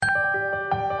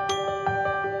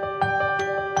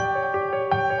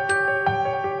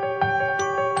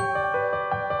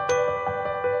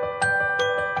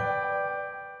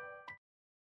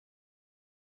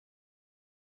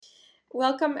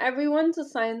Welcome everyone to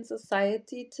Science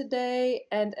Society today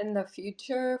and in the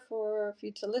future for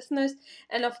future listeners.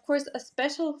 And of course, a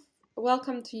special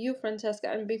welcome to you, Francesca.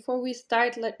 And before we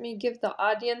start, let me try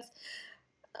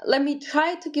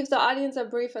to give the audience a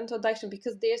brief introduction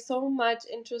because there's so much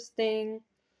interesting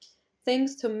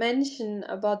things to mention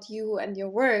about you and your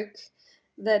work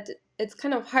that it's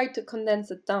kind of hard to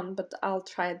condense it down, but I'll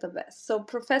try the best. So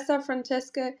Professor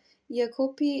Francesca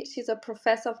Iacopi, she's a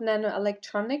professor of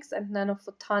nanoelectronics and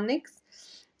nanophotonics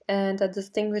and a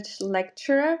distinguished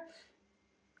lecturer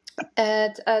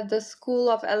at the School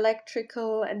of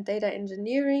Electrical and Data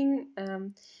Engineering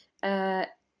uh,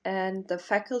 and the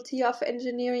Faculty of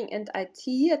Engineering and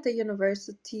IT at the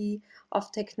University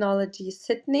of Technology,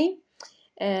 Sydney.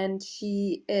 And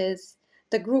she is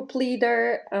the group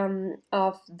leader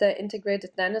of the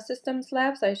Integrated Nanosystems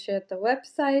Labs. I shared the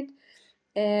website,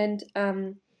 and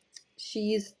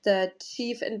she's the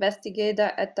chief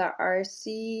investigator at the ARC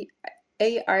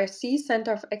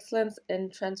Center of Excellence in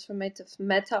Transformative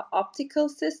Matter Optical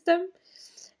System,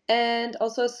 and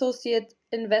also associate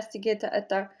investigator at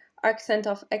the ARC Center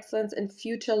of Excellence in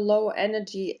Future Low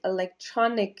Energy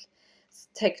Electronic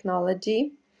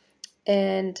Technology.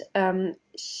 And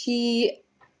she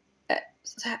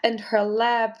and her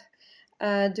lab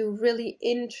do really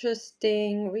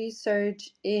interesting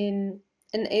research in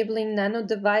enabling nano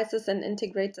devices and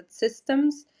integrated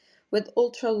systems with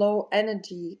ultra low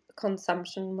energy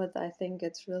consumption, with I think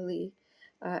it's really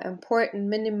important,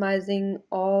 minimizing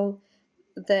all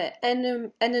the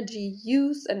energy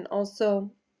use and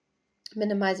also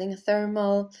minimizing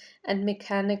thermal and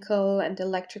mechanical and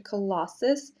electrical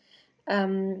losses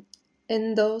in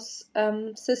those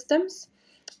systems.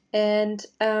 And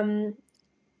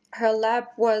her lab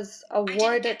was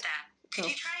awarded. No,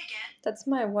 that's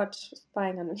my watch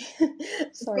spying on me.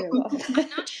 Sorry about that. I'm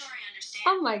not sure I understand.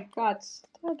 Oh my God,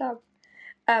 shut up.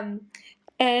 And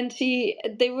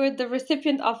they were the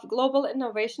recipient of Global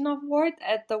Innovation Award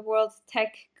at the World's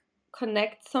Tech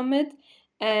Connect Summit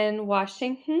in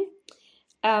Washington.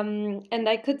 And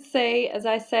I could say, as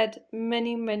I said,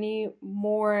 many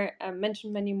more,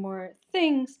 mention many more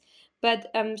things, but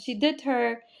she did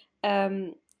her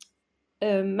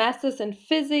master's in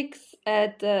physics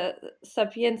at the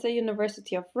Sapienza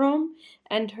University of Rome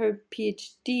and her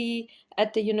PhD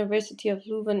at the University of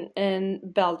Leuven in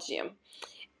Belgium.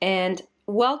 And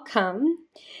welcome,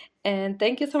 and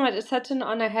thank you so much. It's such an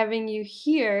honor having you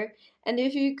here. And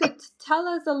if you could tell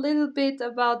us a little bit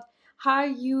about how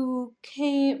you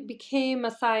became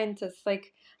a scientist,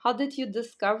 like how did you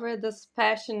discover this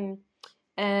passion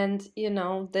and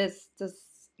this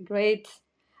great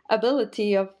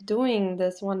ability of doing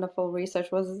this wonderful research?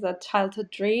 Was it a childhood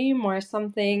dream or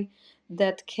something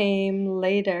that came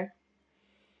later?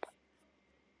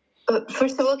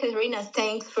 First of all, Katerina,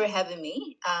 thanks for having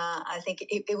me. I think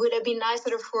it would have been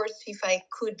nicer, of course, if I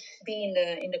could be in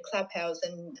the clubhouse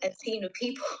and see the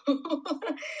people.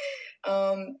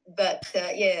 But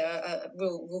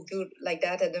we'll do like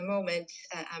that at the moment.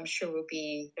 I'm sure we'll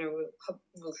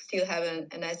still have a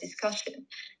nice discussion.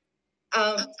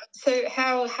 So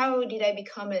how did I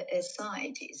become a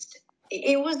scientist?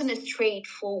 It wasn't a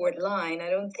straightforward line, I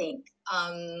don't think.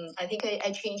 I think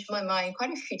I changed my mind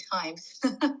quite a few times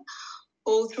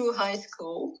all through high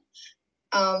school.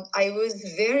 I was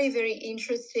very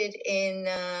interested in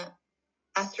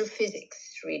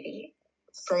astrophysics, really,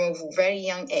 from a very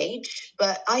young age.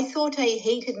 But I thought I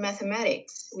hated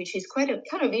mathematics, which is kind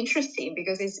of interesting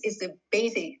because it's the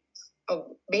base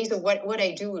of what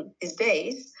I do these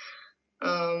days.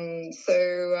 You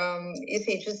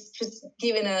see, just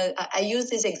given I use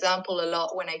this example a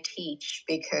lot when I teach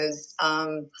because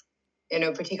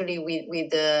particularly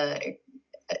with the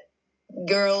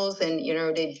girls, and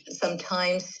they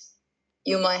sometimes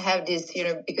you might have this,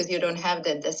 because you don't have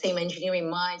the same engineering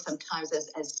mind sometimes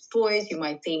as boys. You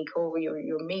might think, oh,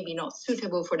 you're maybe not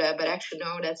suitable for that, but actually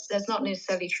no, that's not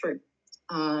necessarily true.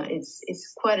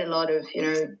 It's quite a lot of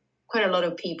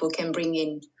people can bring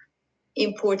in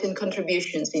important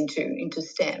contributions into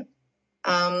STEM.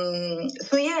 In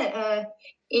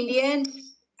the end,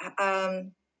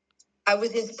 I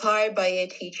was inspired by a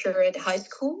teacher at high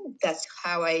school. That's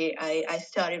how I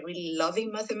started really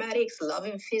loving mathematics,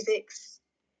 loving physics,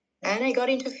 and I got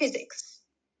into physics.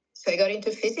 So I got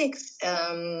into physics,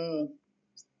 and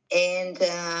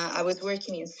I was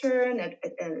working in CERN,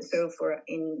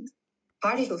 in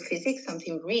particle physics,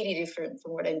 something really different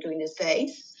from what I'm doing these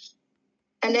days.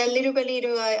 And then little by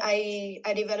little, I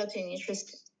developed an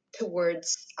interest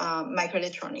towards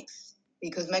microelectronics,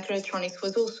 because microelectronics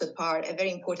was also a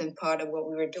very important part of what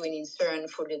we were doing in CERN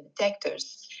for the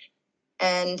detectors.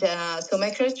 And so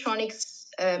microelectronics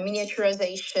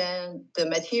miniaturization, the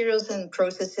materials and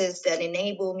processes that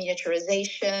enable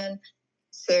miniaturization.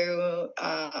 So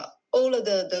all of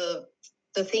the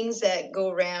things that go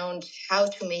around how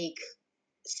to make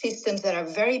systems that are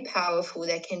very powerful,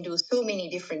 that can do so many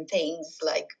different things,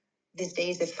 like these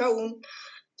days a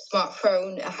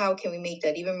smartphone, how can we make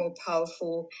that even more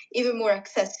powerful, even more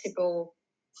accessible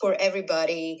for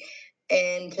everybody,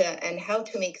 and how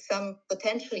to make some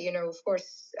potentially, of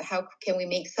course, how can we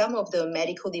make some of the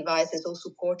medical devices also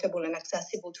portable and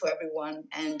accessible to everyone,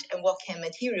 and what can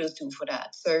materials do for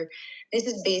that? So this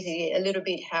is basically a little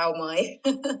bit how my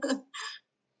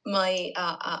my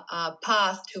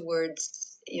path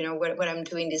towards what I'm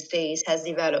doing these days has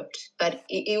developed. But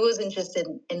it wasn't just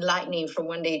enlightening from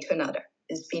one day to another.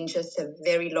 It's been just a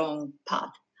very long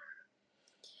path.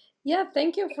 Yeah,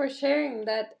 thank you for sharing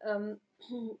that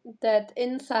that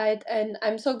insight, and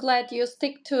I'm so glad you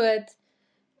stick to it.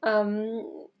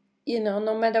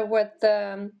 No matter what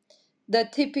the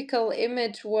typical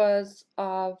image was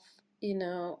of,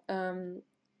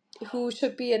 who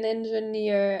should be an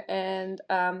engineer, and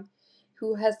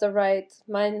who has the right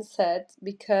mindset,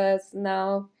 because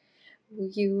now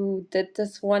you did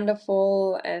this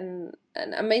wonderful and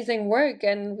amazing work,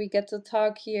 and we get to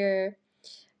talk here,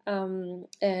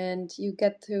 and you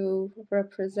get to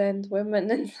represent women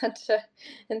in such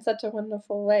a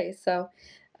wonderful way. So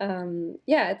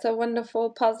yeah, it's a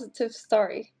wonderful positive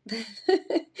story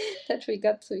that we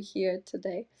got to hear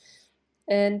today.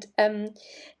 And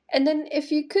then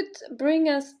if you could bring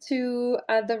us to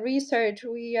the research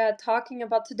we are talking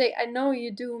about today. I know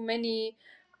you do many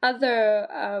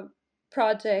other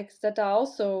projects that are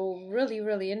also really,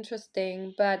 really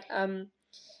interesting, but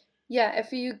yeah,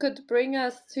 if you could bring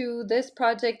us to this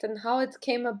project and how it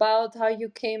came about, how you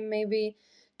came maybe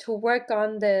to work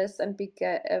on this and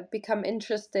become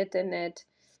interested in it,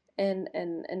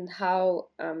 and how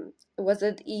was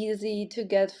it easy to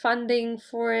get funding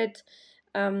for it,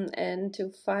 and to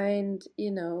find,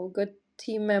 good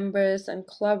team members and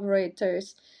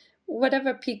collaborators,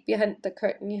 whatever peek behind the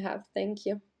curtain you have. Thank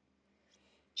you.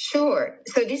 Sure.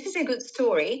 So this is a good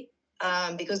story,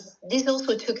 because this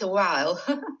also took a while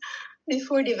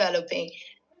before developing.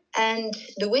 And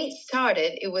the way it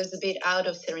started, it was a bit out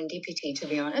of serendipity, to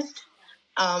be honest.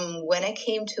 When I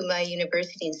came to my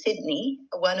university in Sydney,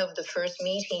 one of the first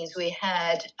meetings we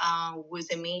had was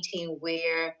a meeting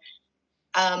where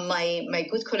my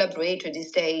good collaborator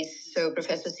these days, so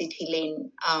Professor CT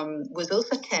Lin, was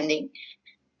also attending.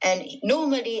 And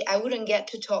normally I wouldn't get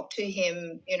to talk to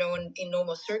him, in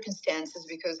normal circumstances,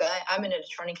 because I'm an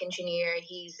electronic engineer.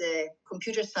 He's a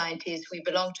computer scientist. We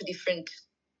belong to different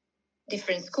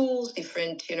schools,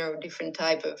 different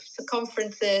type of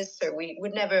conferences. So we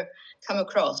would never come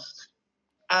across.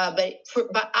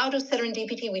 But out of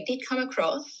serendipity, we did come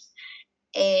across.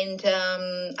 And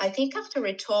I think after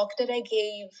a talk that I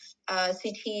gave,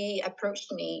 CT approached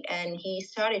me and he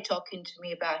started talking to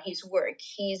me about his work.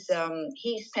 He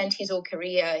spent his whole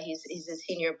career, he's a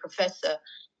senior professor,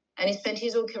 and he spent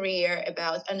his whole career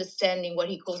about understanding what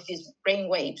he calls these brain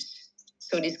waves.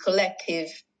 So these collective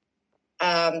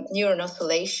neuron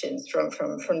oscillations from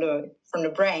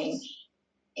the brain.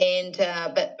 And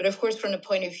but of course, from the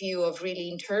point of view of really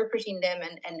interpreting them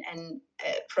and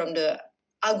from the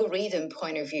algorithm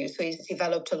point of view. So he's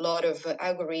developed a lot of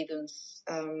algorithms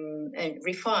and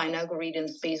refined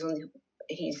algorithms based on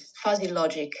his fuzzy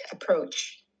logic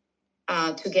approach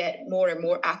to get more and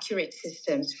more accurate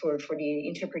systems for the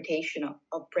interpretation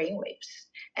of brainwaves.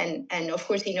 And of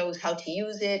course, he knows how to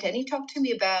use it. And he talked to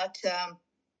me about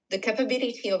the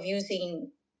capability of using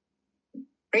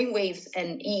brainwaves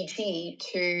and EEG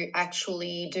to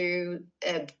actually do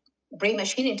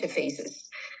brain-machine interfaces.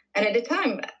 And at the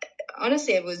time,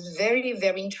 honestly, I was very,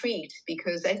 very intrigued,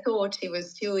 because I thought it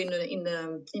was still in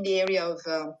the area of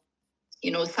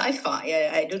sci-fi.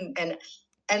 I didn't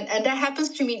and that happens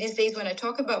to me these days when I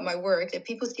talk about my work. That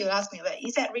people still ask me, like,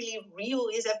 is that really real?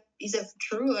 Is that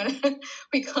true? And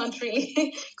we can't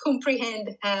really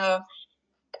comprehend how.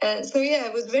 So yeah, I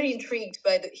was very intrigued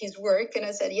by his work, and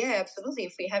I said, yeah, absolutely.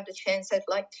 If we have the chance, I'd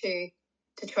like to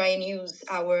try and use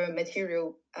our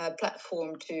material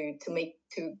platform to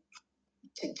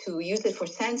use it for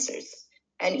sensors.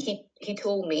 And he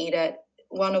told me that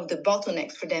one of the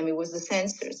bottlenecks for them, it was the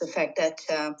sensors, the fact that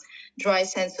dry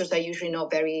sensors are usually not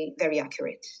very, very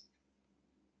accurate.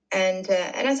 And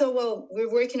I thought, well, we're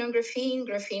working on graphene.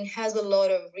 Graphene has a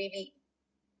lot of really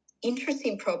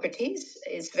interesting properties.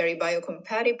 It's very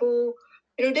biocompatible.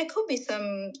 There could be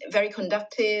some very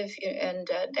conductive, and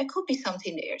there could be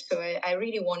something there. So I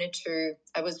really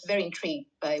I was very intrigued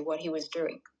by what he was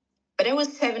doing. But that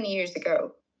was 7 years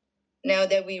ago. Now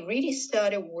that we really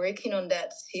started working on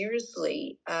that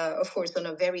seriously, of course, on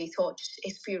a very thought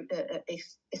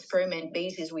experiment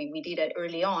basis, we did that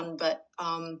early on. But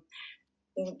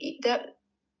that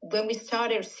when we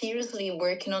started seriously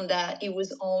working on that, it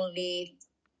was only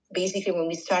basically when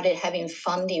we started having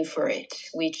funding for it,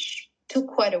 which took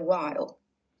quite a while.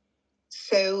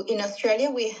 So in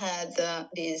Australia, we had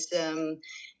this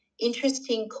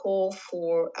interesting call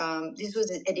for, this was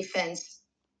a defense.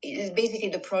 Basically,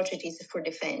 the project is for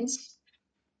defense.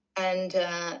 And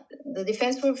the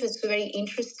defense force was very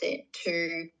interested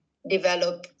to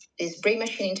develop these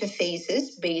brain-machine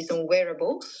interfaces based on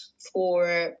wearables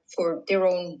for their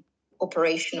own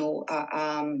operational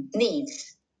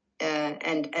needs.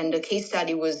 And the case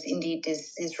study was indeed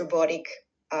this robotic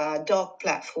dog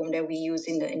platform that we use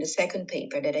in the second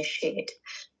paper that I shared.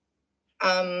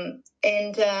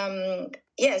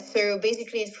 Yeah, so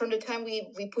basically from the time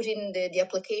we put in the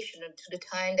application to the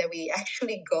time that we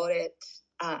actually got it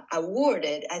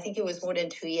awarded, I think it was more than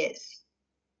 2 years.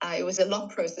 It was a long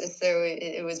process, so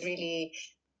it was really,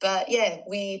 but yeah,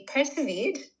 we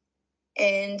persevered.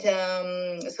 And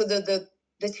so the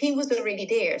team was already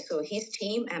there. So his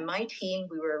team and my team,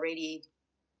 we were already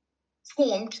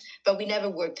formed, but we never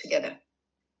worked together.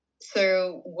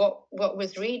 So what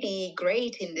was really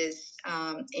great in this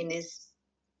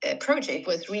project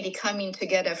was really coming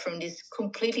together from these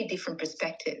completely different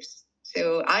perspectives.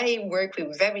 So I work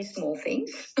with very small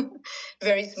things,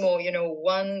 very small,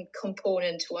 one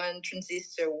component, one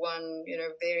transistor, one,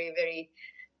 very, very,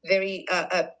 very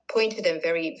pointed and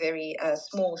very, very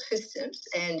small systems.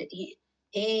 And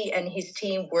he and his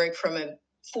team work from a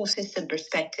full system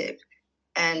perspective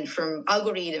and from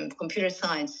algorithm, computer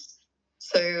science.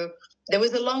 So there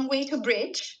was a long way to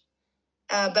bridge,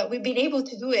 but we've been able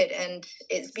to do it, and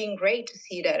it's been great to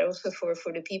see that also for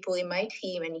the people in my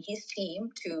team and his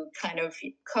team to kind of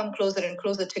come closer and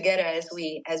closer together as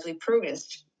we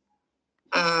progressed.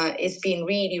 It's been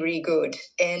really, really good.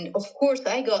 And of course,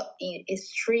 I got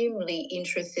extremely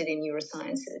interested in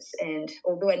neurosciences. And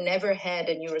although I never had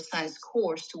a neuroscience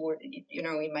course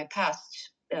in my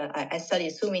past, I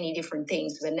studied so many different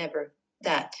things, but never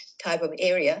that type of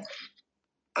area.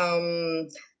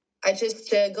 I just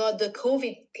got the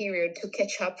COVID period to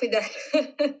catch up with that.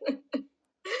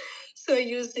 So I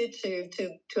used it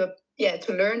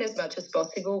to learn as much as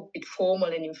possible with formal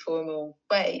and informal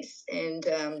ways. And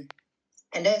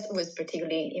that was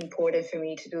particularly important for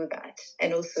me to do that,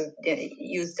 and also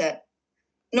use that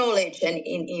knowledge and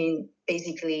in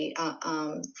basically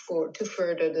to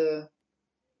further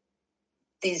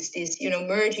this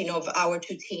merging of our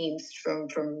two teams from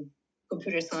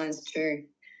computer science to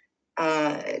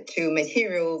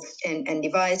materials and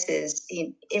devices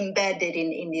embedded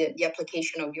in the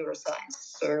application of neuroscience.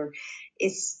 So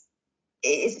it's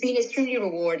been extremely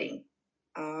rewarding.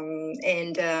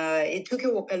 And it took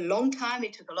a long time.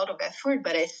 It took a lot of effort,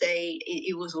 but I say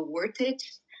it was worth it.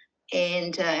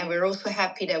 And we're also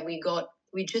happy that we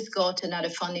just got another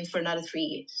funding for another 3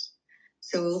 years.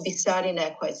 So we'll be starting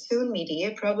that quite soon,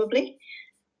 mid-year probably.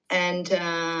 And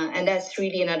that's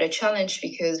really another challenge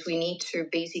because we need to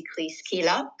basically scale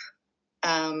up,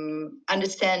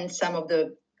 understand some of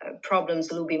the problems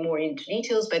a little bit more into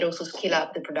details, but also scale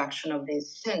up the production of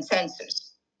these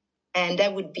sensors. And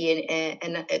that would be a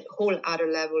whole other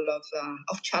level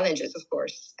of challenges, of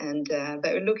course. And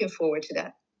but we're looking forward to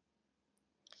that.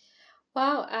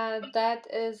 Wow, that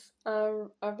is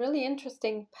a really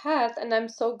interesting path, and I'm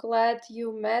so glad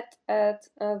you met at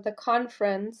the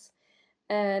conference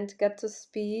and got to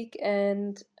speak,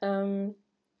 and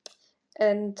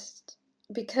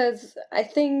because I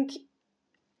think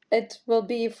it will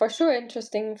be for sure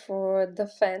interesting for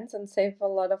defense and save a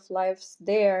lot of lives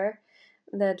there,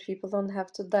 that people don't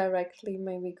have to directly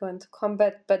maybe go into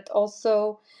combat, but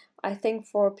also I think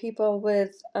for people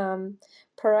with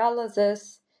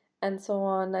paralysis and so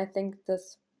on, I think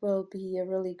this will be a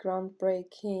really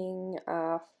groundbreaking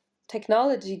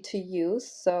technology to use.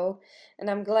 So, and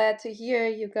I'm glad to hear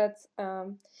you got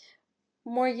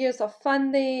more years of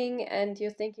funding and you're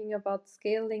thinking about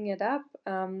scaling it up.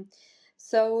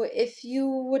 So if you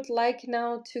would like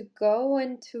now to go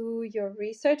into your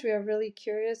research, we are really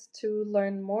curious to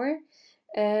learn more,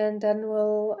 and then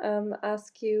we'll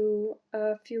ask you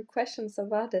a few questions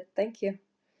about it. Thank you.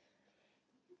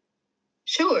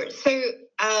 Sure. So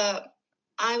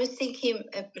I was thinking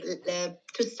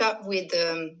to start with,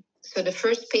 so the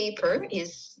first paper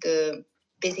is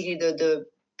basically the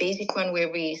basic one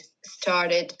where we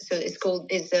started. So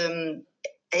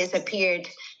it's appeared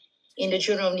in the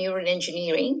Journal of Neural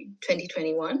Engineering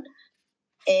 2021.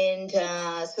 And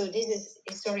so this is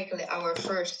historically our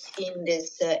first in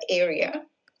this area.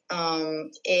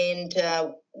 We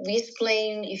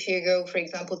explain, if you go, for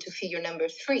example, to figure number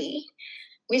 3,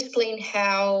 we explain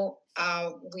how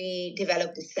we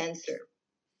develop the sensor.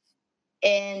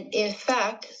 And in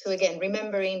fact, so again,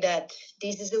 remembering that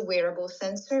this is a wearable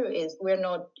sensor, we're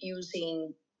not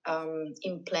using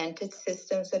implanted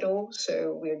systems at all.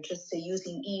 So we're just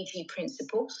using EEG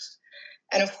principles.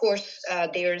 And of course,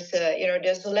 there's a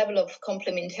level of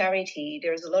complementarity.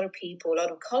 There's a lot of people, a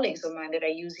lot of colleagues of mine that are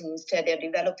using instead, they're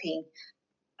developing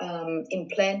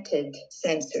implanted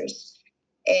sensors.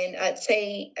 And I'd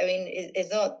say, I mean,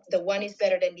 it's not the one is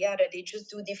better than the other. They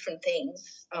just do different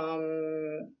things.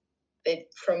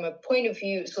 From a point of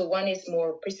view, so one is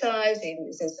more precise,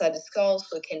 it's inside the skull,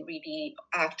 so it can really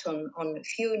act on a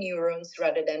few neurons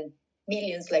rather than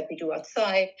millions like we do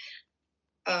outside.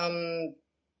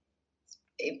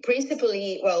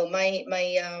 Principally, well, my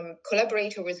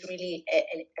collaborator was really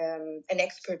an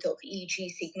expert of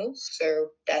EEG signals, so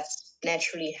that's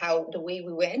naturally the way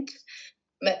we went.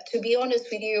 But to be honest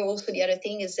with you, also the other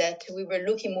thing is that we were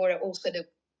looking more at also the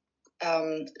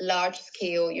large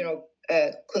scale,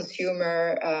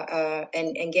 consumer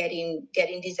and getting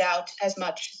this out as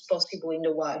much as possible in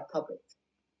the wide public.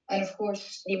 And of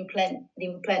course, the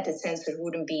implanted sensor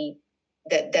wouldn't be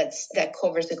that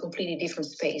covers a completely different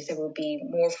space. It would be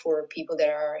more for people that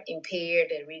are impaired,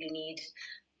 that really need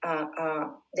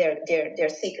they're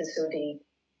sick, and so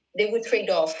they would trade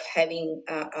off having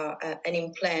an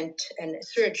implant and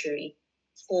surgery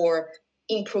for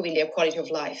improving their quality of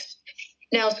life.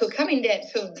 Now, so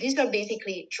these are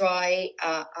basically dry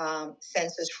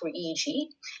sensors for EEG.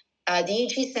 The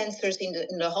EEG sensors in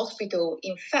the hospital,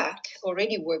 in fact,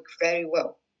 already work very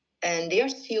well, and they are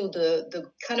still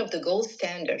the kind of the gold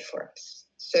standard for us.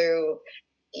 So,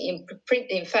 in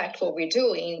fact, what we're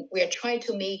doing, we are trying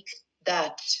to make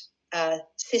that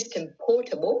system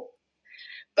portable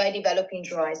by developing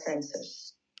dry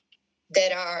sensors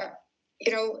that are,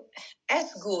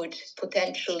 as good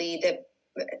potentially,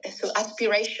 so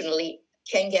aspirationally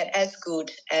can get as good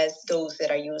as those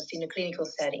that are used in a clinical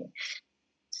setting.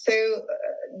 So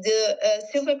the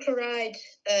silver chloride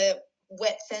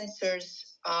wet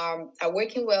sensors are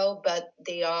working well, but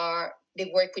they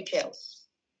work with gels.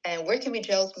 And working with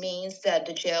gels means that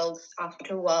the gels,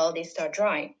 after a while, they start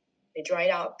drying. They dry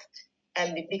up.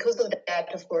 And because of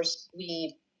that, of course,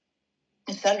 we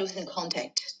start losing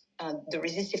contact. The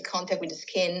resistive contact with the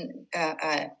skin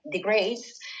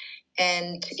degrades,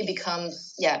 and it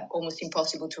becomes, almost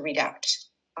impossible to read out.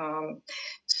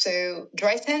 So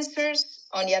dry sensors,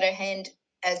 on the other hand,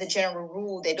 as a general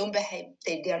rule, they don't behave,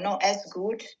 they are not as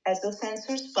good as those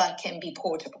sensors, but can be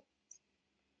portable.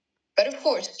 But of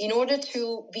course, in order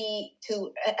to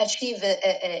achieve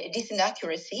a decent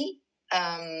accuracy,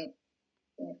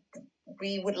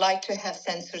 we would like to have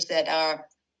sensors that are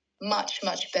much,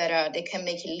 much better. They can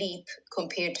make a leap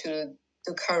compared to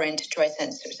the current dry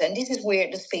sensors. And this is where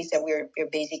the space that we're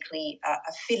basically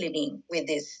filling in with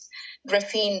this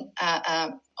graphene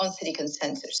on silicon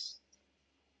sensors.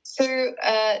 So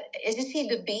as you see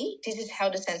the B, this is how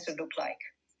the sensor look like.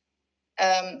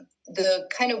 The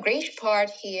kind of grayish part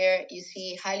here, you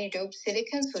see highly doped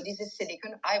silicon. So this is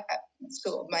silicon.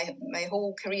 So my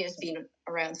whole career has been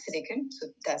around silicon. So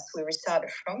that's where we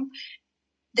started from.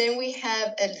 Then we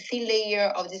have a thin layer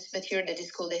of this material that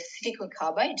is called a silicon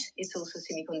carbide. It's also a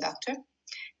semiconductor.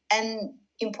 And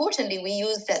importantly, we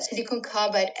use that silicon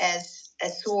carbide as a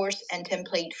source and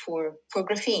template for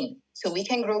graphene. So we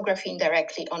can grow graphene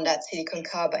directly on that silicon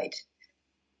carbide.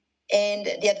 And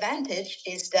the advantage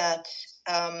is that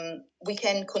we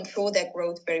can control that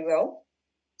growth very well.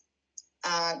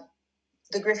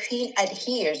 The graphene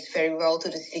adheres very well to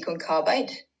the silicon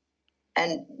carbide,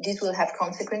 and this will have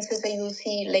consequences that you'll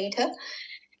see later.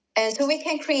 And so we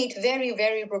can create very,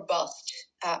 very robust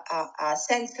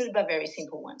sensors, but very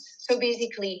simple ones. So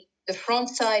basically, the front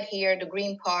side here, the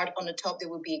green part on the top, there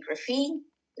will be graphene.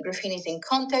 The graphene is in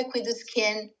contact with the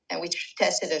skin, and we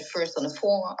tested it first on the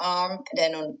forearm,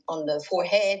 then on the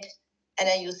forehead, and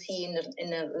then you'll see in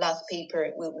the last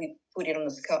paper, we put it on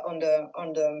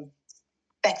the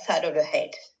back side of the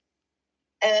head.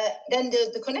 Then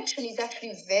the connection is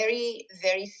actually very,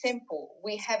 very simple.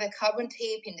 We have a carbon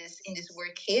tape in this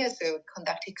work here, so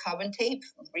conductive carbon tape.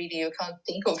 Really, you can't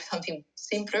think of something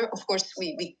simpler. Of course,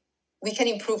 we can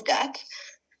improve that,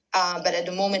 but at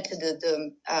the moment,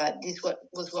 this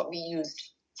was what we used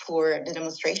for the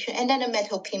demonstration, and then a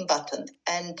metal pin button,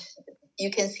 and you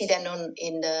can see that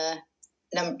in the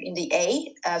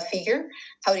A figure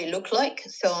how they look like.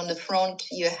 So on the front,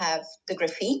 you have the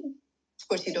graphene. Of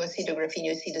course, you don't see the graphene,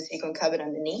 you see the silicon carbide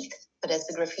underneath, but that's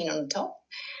the graphene on the top.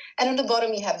 And on the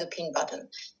bottom, you have the pin button.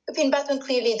 The pin button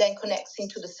clearly then connects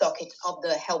into the socket of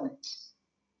the helmet.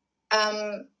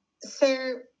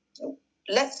 So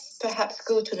let's perhaps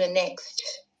go to the next,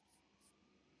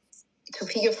 to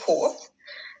figure 4.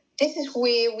 This is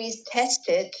where we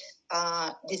tested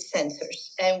these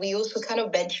sensors, and we also kind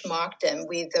of benchmarked them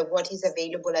with what is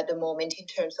available at the moment in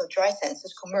terms of dry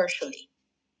sensors commercially.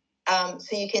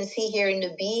 So you can see here in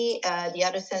the B, the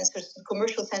other sensors,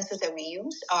 commercial sensors that we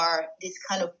use are these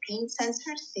kind of pin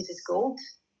sensors. This is gold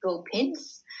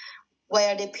pins. Why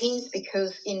are they pins?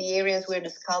 Because in the areas where the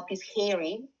scalp is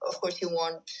hairy, of course, you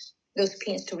want those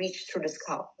pins to reach through the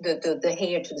scalp, the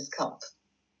hair to the scalp.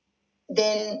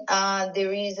 Then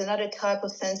there is another type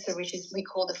of sensor, which is we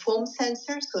call the foam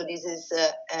sensor. So this is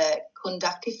a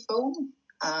conductive foam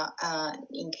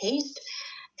encased,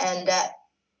 and that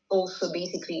also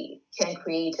basically can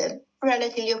create a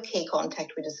relatively okay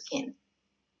contact with the skin.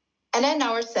 And then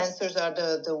our sensors are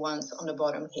the ones on the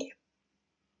bottom here.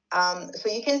 So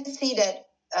you can see that,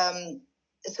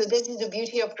 so this is the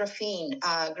beauty of graphene.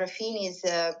 Graphene is,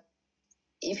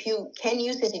 if you can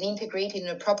use it and integrate it in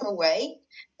a proper way,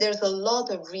 there's a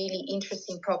lot of really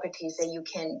interesting properties that you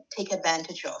can take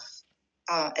advantage of.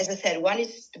 As I said, one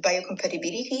is the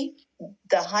biocompatibility,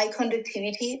 the high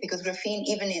conductivity, because graphene,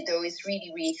 even though it's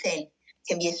really, really thin,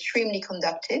 can be extremely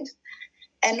conductive.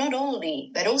 And not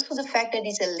only, but also the fact that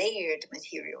it's a layered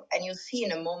material. And you'll see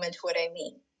in a moment what I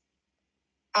mean.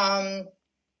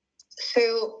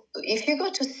 So if you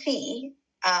go to C,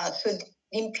 so the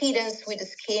impedance with the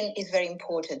skin is very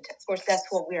important. Of course, that's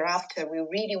what we're after. We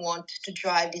really want to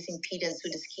drive this impedance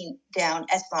with the skin down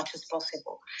as much as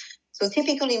possible. So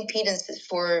typical impedances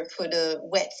for the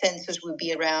wet sensors would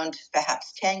be around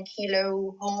perhaps 10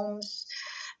 kilo ohms,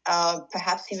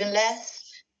 perhaps even less.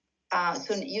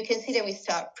 So you can see that we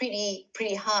start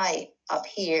pretty high up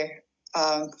here,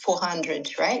 400,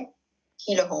 right?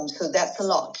 Kilo ohms, so that's a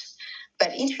lot.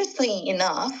 But interestingly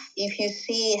enough, if you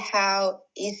see how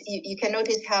you can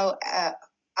notice how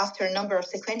after a number of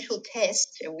sequential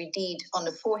tests we did on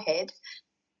the forehead,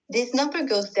 this number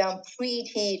goes down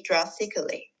pretty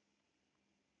drastically.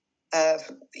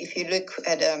 If you look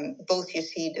at both, you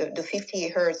see the 50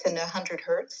 hertz and the 100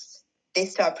 hertz. They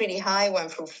start pretty high, one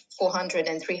from 400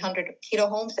 and 300 kilo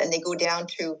ohms, and they go down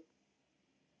to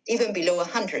even below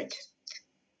 100.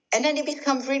 And then it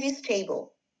becomes really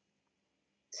stable.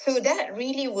 So that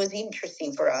really was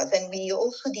interesting for us. And we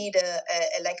also did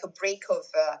a break of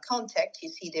contact. You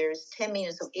see there's 10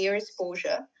 minutes of air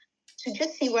exposure to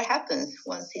just see what happens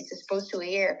once it's exposed to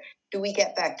air. Do we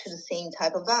get back to the same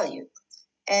type of value?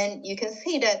 And you can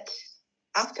see that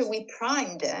after we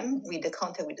prime them with the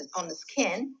contact on the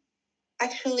skin,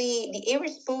 actually the air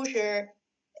exposure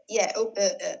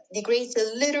degrades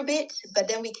a little bit, but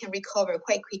then we can recover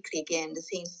quite quickly again, the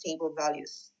same stable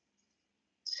values.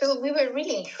 So we were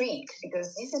really intrigued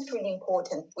because this is really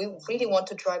important. We really want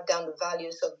to drive down the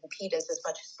values of impedance as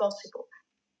much as possible.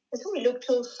 And so we looked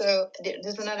also,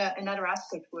 there's another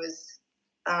aspect was,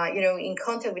 in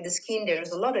contact with the skin,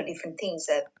 there's a lot of different things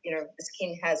that, the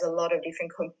skin has a lot of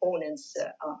different components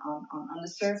on the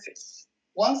surface.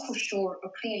 One for sure,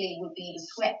 or clearly, would be the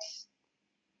sweat.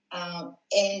 And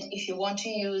if you want to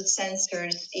use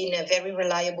sensors in a very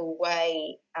reliable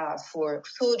way for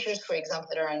soldiers, for example,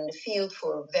 that are in the field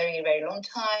for a very, very long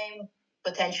time,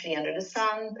 potentially under the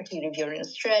sun, particularly if you're in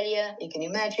Australia, you can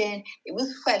imagine, it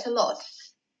will sweat a lot.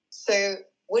 So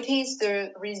what is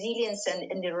the resilience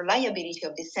and the reliability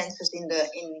of these sensors in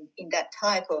that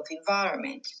type of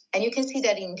environment? And you can see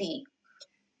that in D.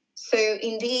 So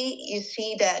in D, you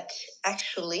see that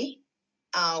actually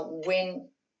when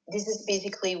this is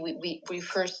basically, we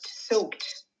first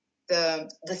soaked the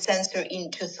sensor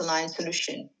into saline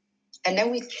solution, and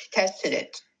then we tested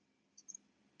it.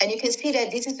 And you can see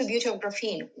that this is the beauty of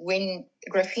graphene. When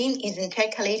graphene is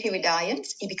intercalated with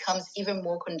ions, it becomes even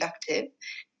more conductive.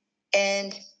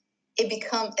 And it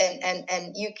becomes,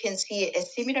 and you can see a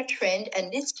similar trend.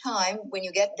 And this time, when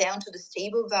you get down to the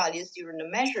stable values during the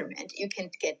measurement, you can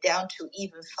get down to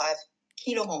even 5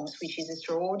 kilo ohms, which is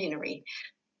extraordinary.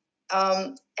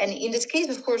 And in this case,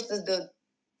 of course, the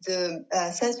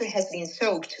sensor has been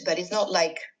soaked, but it's not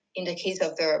like in the case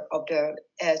of the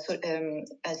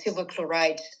silver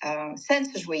chloride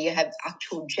sensors where you have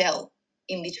actual gel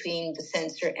in between the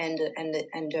sensor and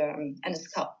the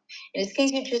scalp. In this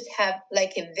case, you just have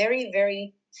like a very,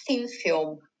 very thin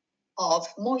film of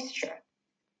moisture,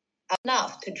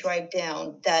 enough to drive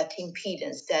down that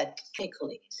impedance that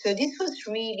quickly. So this was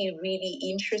really, really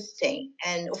interesting.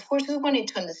 And of course, we wanted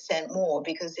to understand more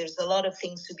because there's a lot of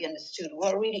things to be understood.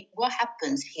 What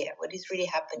happens here? What is really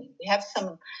happening? We have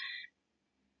some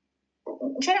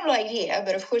general idea,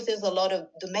 but of course there's a lot of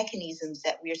the mechanisms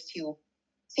that we're still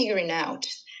figuring out.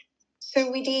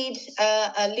 So we did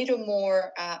a little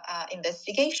more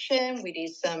investigation. We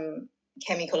did some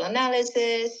chemical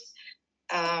analysis.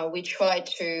 We tried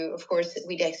to, of course,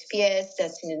 with XPS,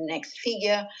 that's in the next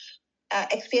figure.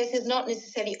 XPS is not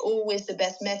necessarily always the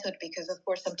best method because, of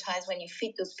course, sometimes when you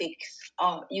fit those peaks,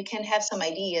 you can have some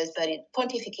ideas, but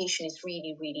quantification is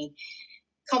really, really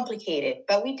complicated.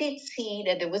 But we did see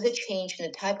that there was a change in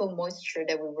the type of moisture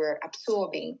that we were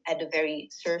absorbing at the very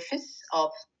surface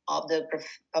of the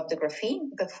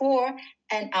graphene before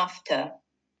and after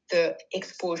the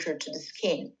exposure to the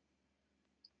skin.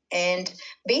 And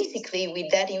basically,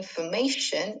 with that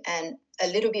information and a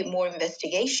little bit more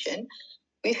investigation,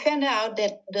 we found out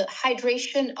that the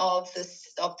hydration of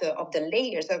the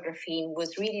layers of graphene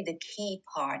was really the key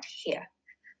part here.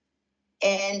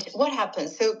 And what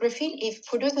happens? So graphene, if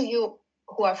for those of you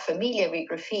who are familiar with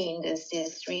graphene, there's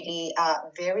this really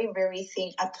very, very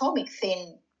thin, atomic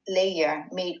thin layer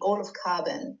made all of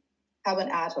carbon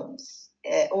atoms,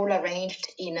 all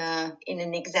arranged in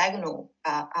an hexagonal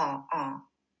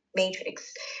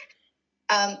matrix.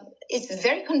 It's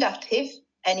very conductive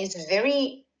and it's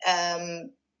very,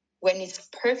 when it's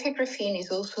perfect graphene, is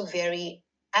also very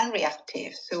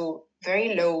unreactive, so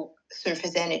very low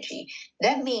surface energy.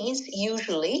 That means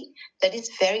usually that it's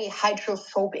very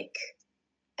hydrophobic.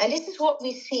 And this is what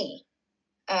we see.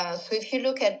 So if you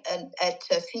look at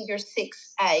figure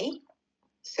 6A,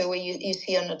 so where you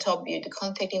see on the top view the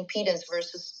contact impedance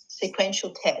versus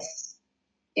sequential tests,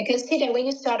 you can see that when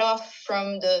you start off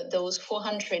from those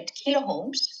 400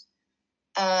 kiloohms,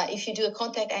 if you do a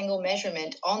contact angle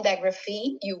measurement on that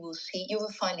graphene, you will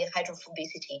find the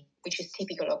hydrophobicity, which is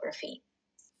typical of graphene.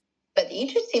 But the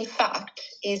interesting fact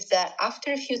is that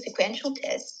after a few sequential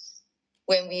tests,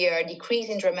 when we are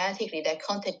decreasing dramatically that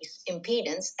contact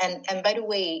impedance, and by the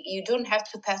way, you don't have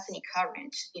to pass any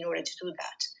current in order to do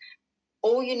that.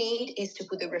 All you need is to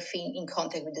put the graphene in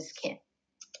contact with the skin.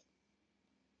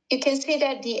 You can see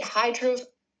that the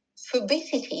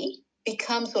hydrophobicity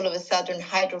becomes all of a sudden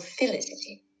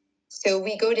hydrophilicity. So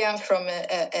we go down from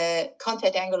a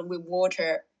contact angle with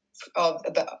water of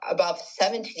above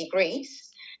 70 degrees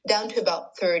down to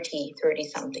about 30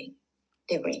 something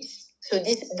degrees. So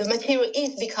the material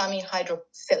is becoming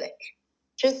hydrophilic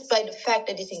just by the fact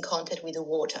that it's in contact with the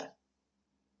water.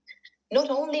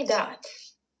 Not only that,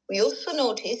 we also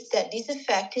noticed that this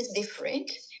effect is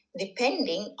different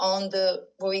depending on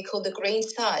what we call the grain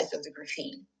size of the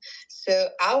graphene. So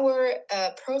our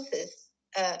process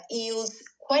yields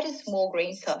quite a small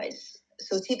grain size.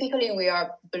 So typically we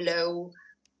are below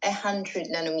 100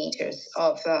 nanometers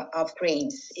of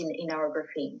grains in our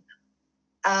graphene.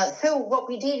 So what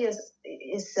we did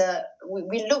is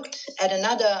we looked at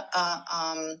another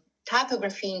type of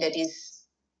graphene that is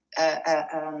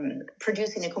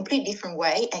produced in a completely different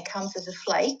way and comes as a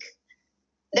flake.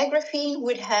 That graphene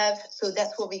would have, so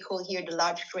that's what we call here the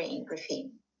large grain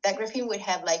graphene. That graphene would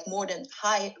have like larger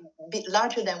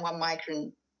than 1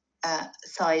 micron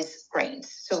size grains,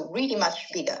 so really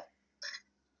much bigger.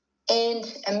 And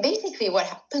basically what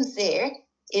happens there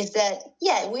is that,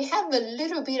 yeah, we have a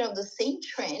little bit of the same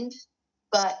trend,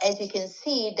 but as you can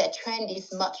see, that trend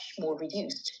is much more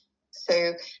reduced.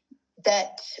 So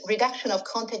that reduction of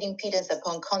contact impedance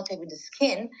upon contact with the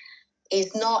skin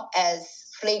is not as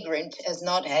flagrant,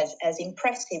 not as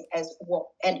impressive as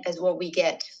what we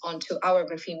get onto our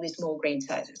graphene with small grain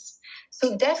sizes.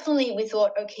 So definitely we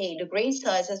thought, okay, the grain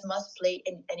sizes must play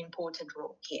an important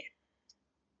role here.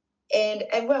 And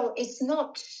well, it's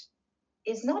not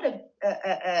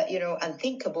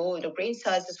unthinkable. The grain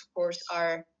sizes, of course,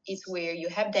 is where you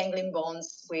have dangling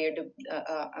bonds, where the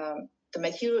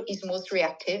material is most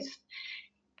reactive.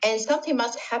 And something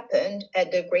must happen at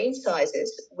the grain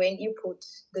sizes when you put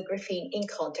the graphene in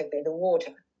contact with the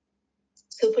water.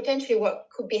 So potentially what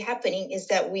could be happening is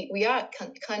that we are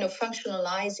kind of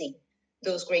functionalizing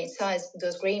those grain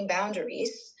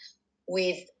boundaries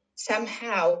with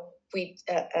somehow with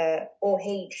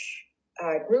OH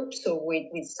groups, or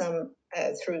with some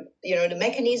through, the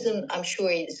mechanism, I'm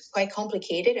sure is quite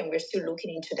complicated and we're still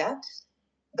looking into that.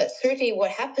 But certainly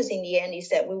what happens in the end is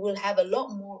that we will have a lot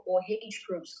more OH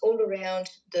groups all around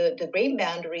the grain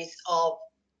boundaries of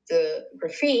the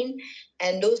graphene,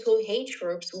 and those OH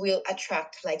groups will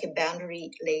attract like a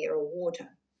boundary layer of water.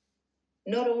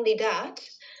 Not only that,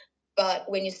 but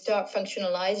when you start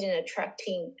functionalizing,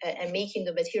 attracting and making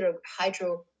the material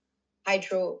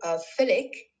hydrophilic,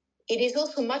 it is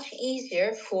also much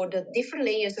easier for the different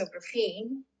layers of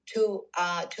graphene to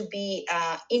be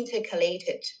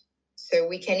intercalated. So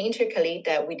we can intercalate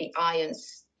that with the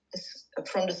ions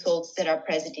from the salts that are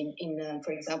present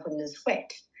for example, in the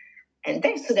sweat. And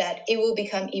thanks to that, it will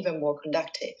become even more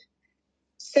conductive.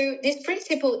 So this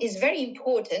principle is very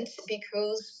important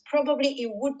because probably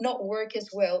it would not work as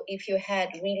well if you had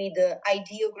really the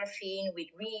ideal graphene with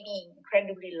really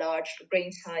incredibly large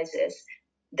grain sizes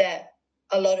that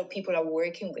a lot of people are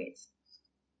working with.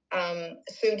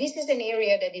 So this is an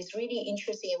area that is really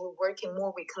interesting, and we're working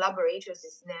more with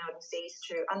collaborators now these days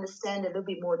to understand a little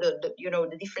bit more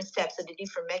the different steps and the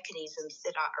different mechanisms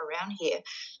that are around here.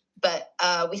 But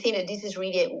we think that this is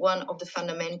really one of the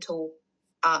fundamental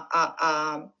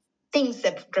things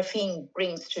that graphene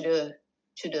brings to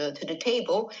the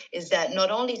table, is that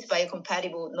not only is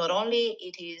biocompatible, not only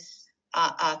it is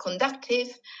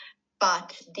conductive,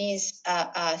 but this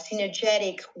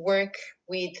synergetic work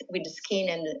with the skin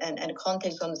and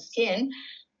context on the skin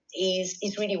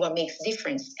is really what makes a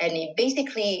difference. And it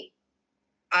basically,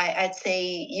 I'd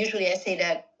say, usually I say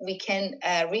that we can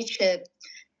reach a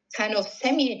kind of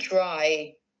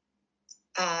semi-dry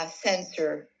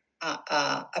sensor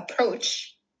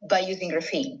approach by using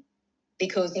graphene,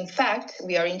 because in fact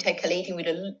we are intercalating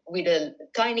with a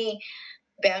tiny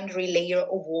boundary layer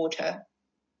of water,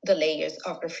 the layers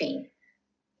of graphene,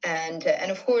 and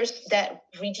of course that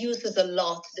reduces a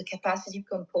lot the capacitive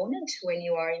component when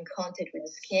you are in contact with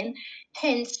the skin.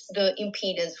 Hence, the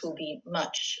impedance will be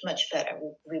much better,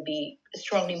 will be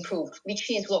strongly improved, which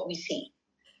is what we see.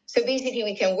 So basically,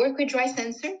 we can work with dry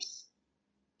sensors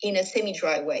in a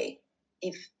semi-dry way,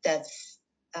 if that's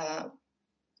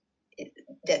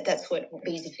that's what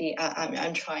basically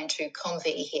I'm trying to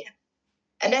convey here.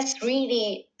 And that's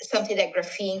really something that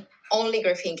only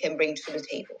graphene can bring to the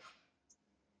table.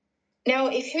 Now,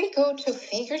 if we go to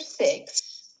figure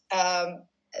 6,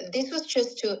 this was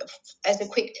just as a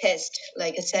quick test,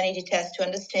 like a sanity test to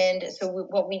understand. So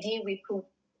what we did,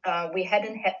 we had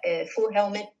a full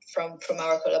helmet from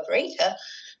our collaborator,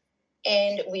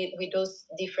 and with those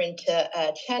different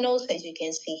channels, as you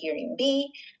can see here in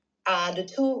B, the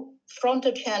two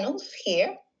frontal channels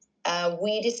here,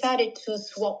 we decided to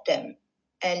swap them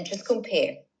and just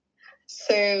compare.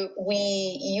 So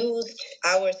we used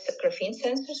our graphene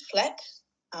sensors flat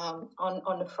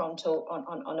on the frontal,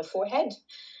 on the forehead.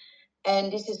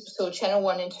 And this is, so channel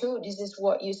 1 and 2, this is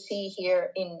what you see here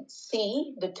in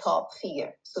C, the top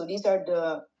figure. So these are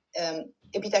the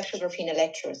epitaxial graphene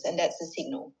electrodes, and that's the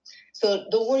signal. So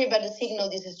don't worry about the signal.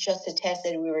 This is just a test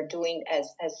that we were doing as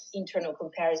internal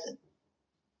comparison.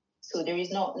 So there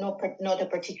is not a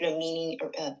particular meaning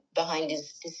behind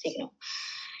this signal.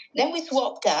 Then we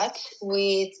swapped that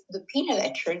with the pin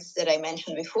electrodes that I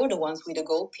mentioned before, the ones with the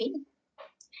gold pin.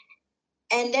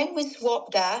 And then we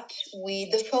swapped that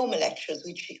with the foam electrodes,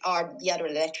 which are the other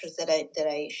electrodes that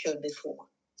I showed before.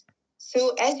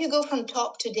 So as you go from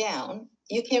top to down,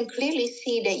 you can clearly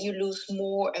see that you lose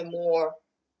more and more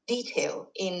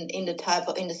detail in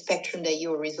the spectrum that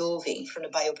you're resolving from the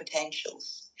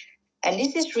biopotentials. And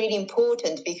this is really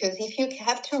important, because if you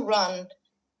have to run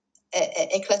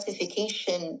a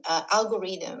classification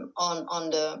algorithm on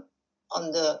the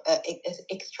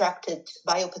extracted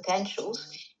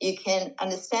biopotentials, you can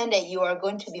understand that you are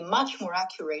going to be much more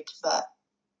accurate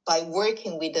by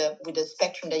working with the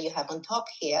spectrum that you have on top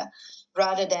here,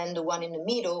 rather than the one in the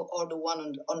middle or the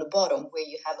one on the bottom, where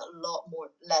you have a lot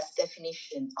less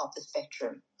definition of the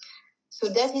spectrum. So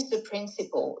that is the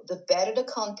principle. The better the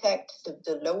contact,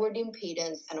 the lower the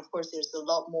impedance, and of course there's a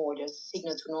lot more. There's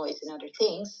signal to noise and other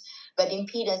things, but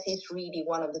impedance is really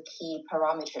one of the key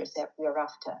parameters that we are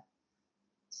after.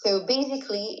 So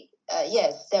basically,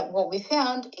 yes, that what we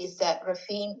found is that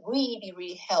graphene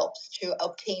really helps to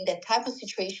obtain that type of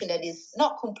situation that is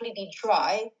not completely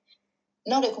dry,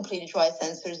 not a completely dry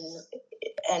sensor.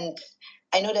 And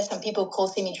I know that some people call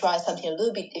semi-dry something a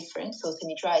little bit different. So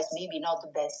semi-dry is maybe not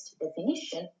the best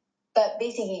definition, but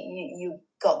basically you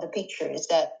got the picture, is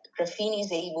that graphene is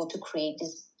able to create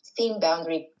these thin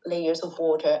boundary layers of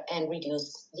water and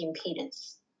reduce the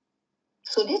impedance.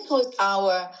 So this was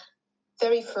our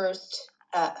very first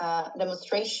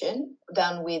demonstration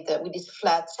done with these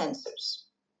flat sensors.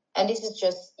 And this is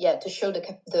just, to show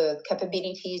the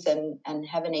capabilities and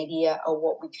have an idea of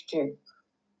what we could do.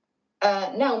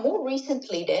 Now, more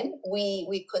recently then,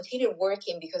 we continued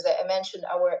working, because I mentioned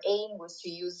our aim was to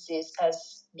use this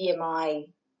as BMI,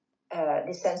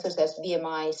 these sensors as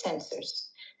BMI sensors.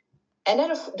 And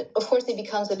then, of course, it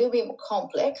becomes a little bit more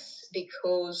complex,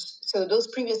 because, so those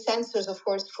previous sensors, of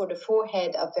course, for the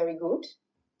forehead are very good.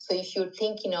 So if you're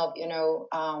thinking of,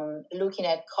 looking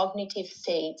at cognitive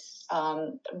states,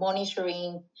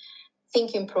 monitoring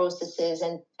thinking processes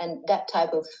and that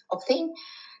type of thing,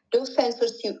 those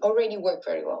sensors already work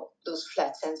very well, those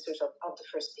flat sensors of the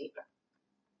first paper.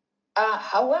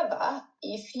 However,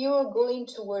 if you're going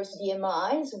towards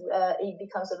BMIs, it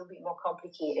becomes a little bit more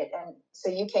complicated. And so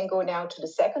you can go now to the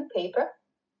second paper,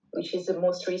 which is the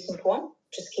most recent one,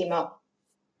 just came out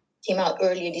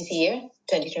earlier this year,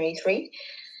 2023.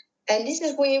 And this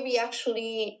is where we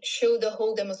actually show the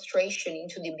whole demonstration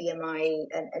into the BMI.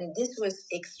 And this was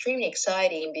extremely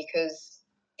exciting because,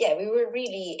 yeah, we were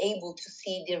really able to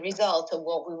see the result of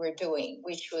what we were doing,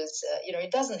 which was,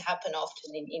 it doesn't happen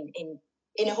often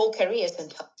in a whole career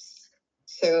sometimes.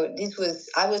 So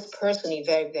I was personally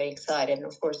very, very excited. And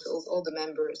of course, all the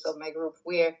members of my group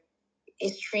were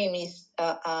extremely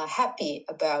happy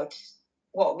about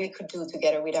what we could do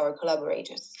together with our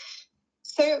collaborators.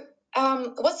 So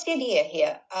what's the idea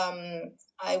here?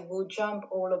 I will jump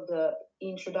all of the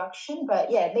introduction,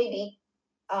 but yeah, maybe.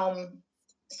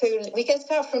 So we can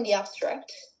start from the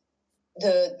abstract,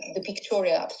 the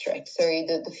pictorial abstract, sorry,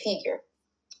 the figure.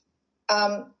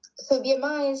 So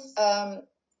BMIs,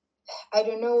 I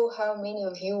don't know how many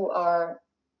of you are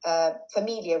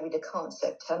familiar with the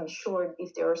concept. I'm sure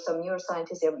if there are some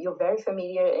neuroscientists, you're very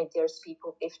familiar, and if there's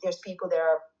people that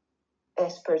are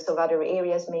experts of other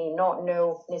areas may not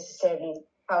know necessarily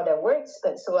how that works,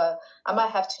 but so I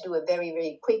might have to do a very,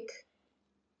 very quick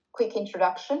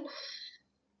introduction.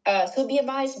 So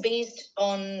BMI is based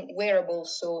on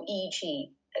wearables, so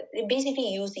EEG. They basically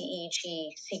use the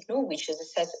EEG signal, which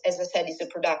is, as I said, is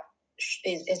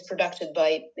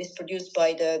produced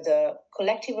by the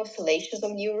collective oscillations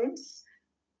of neurons,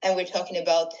 and we're talking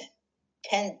about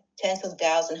tens of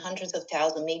thousands, hundreds of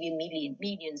thousands, maybe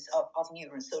millions of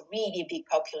neurons, so really big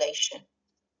population.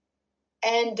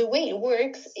 And the way it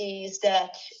works is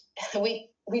that we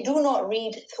do not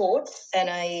read thoughts, and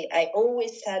I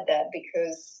always said that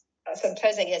because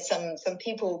sometimes I get some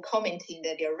people commenting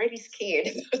that they're really scared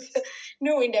about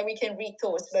knowing that we can read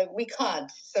thoughts, but we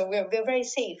can't. So we're very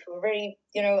safe. We're very,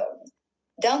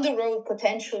 down the road,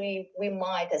 potentially we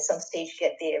might at some stage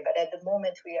get there, but at the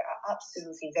moment we are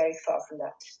absolutely very far from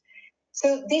that.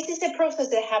 So this is a process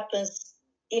that happens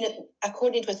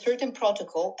according to a certain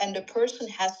protocol, and the person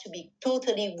has to be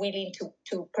totally willing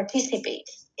to participate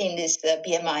in this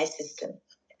BMI system,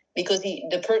 because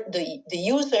the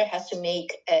user has to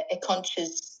make a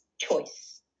conscious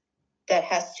choice that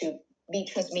has to be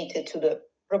transmitted to the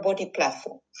robotic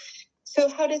platform. So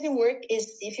how does it work?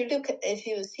 Is if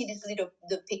you see this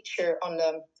the picture on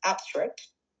the abstract,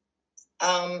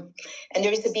 and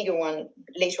there is a bigger one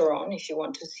later on if you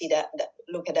want to see that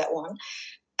look at that one.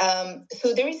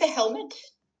 So there is a helmet,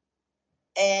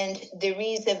 and there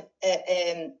is a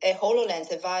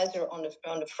HoloLens, a visor on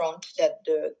the front that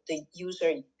the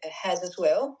user has as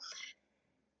well.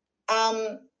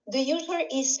 The user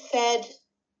is fed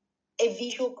a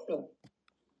visual clue,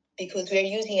 because we are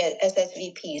using it as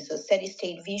SVP, so steady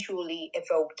state visually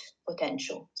evoked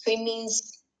potential. So it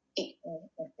means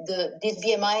this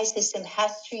BMI system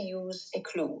has to use a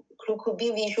clue. Clue could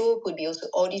be visual, could be also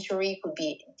auditory, could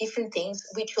be different things.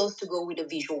 We chose to go with a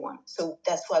visual one. So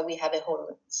that's why we have a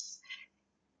HoloLens.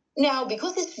 Now,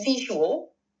 because it's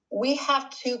visual, we have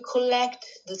to collect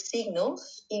the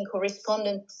signals in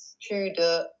correspondence to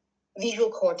the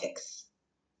visual cortex.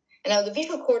 And now the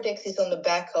visual cortex is on the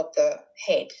back of the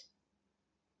head.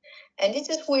 And this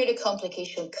is where the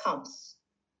complication comes,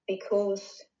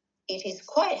 because it is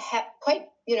quite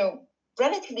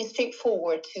relatively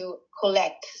straightforward to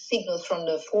collect signals from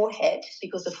the forehead,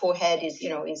 because the forehead is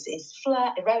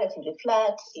flat, relatively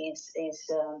flat, is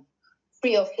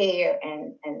free of hair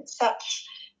and such.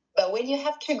 But when you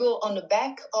have to go on the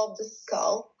back of the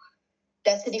skull,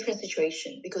 that's a different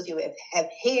situation, because you have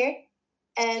hair,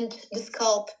 and the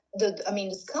skull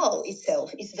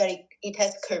itself is it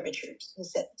has curvatures,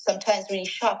 sometimes really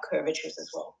sharp curvatures as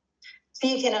well. So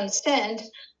you can understand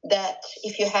that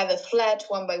if you have a flat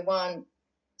 1x1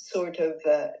 sort of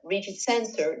rigid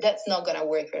sensor, that's not going to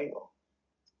work very well.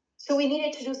 So we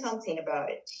needed to do something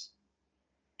about it.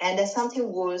 And that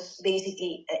something was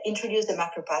basically introduce the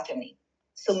macro patterning.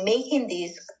 So making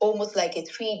this almost like a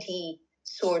 3D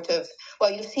sort of,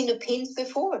 well, you've seen the pins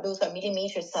before, those are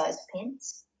millimeter-sized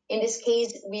pins. In this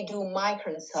case, we do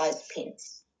micron-sized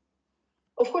pins.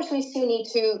 Of course, we still need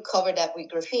to cover that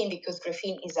with graphene, because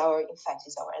graphene is our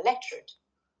electrode.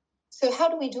 So how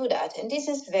do we do that? And this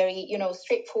is very,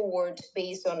 straightforward,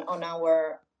 based on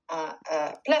our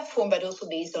platform, but also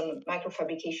based on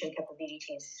microfabrication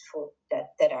capabilities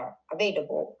that are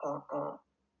available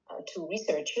to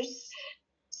researchers.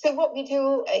 So what we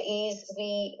do is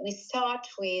we start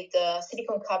with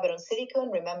silicon carbide on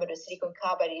silicon. Remember, the silicon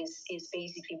carbide is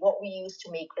basically what we use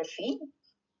to make graphene.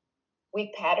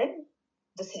 We pattern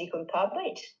the silicon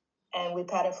carbide, and we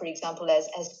pattern, for example,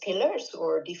 as pillars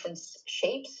or different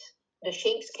shapes. the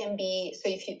shapes can be, so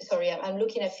if you, sorry, I'm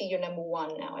looking at figure number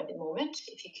 1 now at the moment,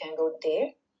 if you can go there,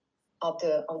 of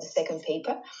the second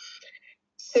paper.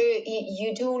 So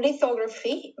you do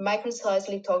lithography, micron-size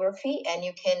lithography, and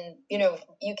you can,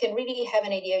 you can really have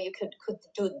an idea. You could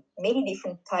do many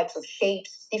different types of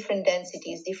shapes, different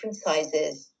densities, different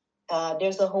sizes.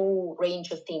 There's a whole range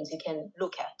of things you can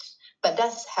look at, but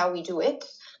that's how we do it.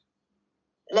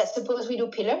 Let's suppose we do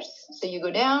pillars. So you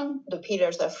go down, the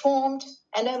pillars are formed,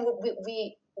 and then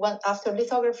after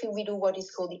lithography, we do what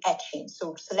is called the etching,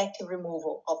 so selective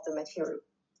removal of the material.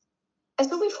 And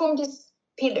so we form these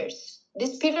pillars.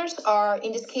 These pillars are,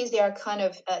 in this case, they are kind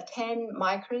of 10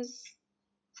 microns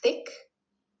thick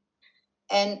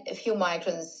and a few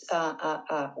microns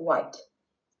wide.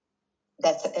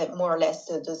 That's more or less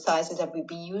the sizes that we'll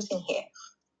be using here.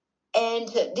 And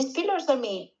these pillars are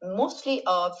made mostly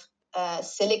of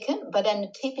silicon, but then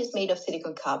the tip is made of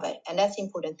silicon carbide. And that's the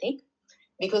important thing,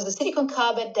 because the silicon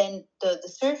carbide, then the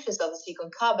surface of the silicon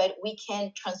carbide, we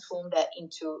can transform that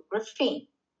into graphene.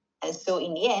 And so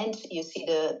in the end, you see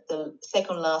the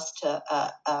second last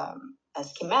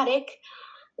schematic,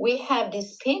 we have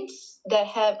these pins that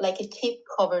have like a tip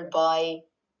covered by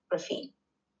graphene.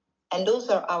 And those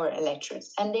are our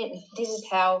electrodes. And then this is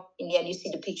how, in the end, you see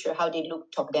the picture, how they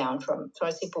look top down from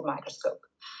a simple microscope.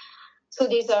 So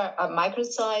these are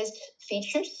micron-sized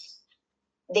features.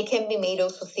 They can be made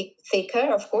also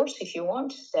thicker, of course, if you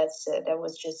want. That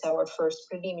was just our first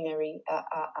preliminary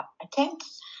attempt.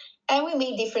 And we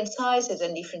made different sizes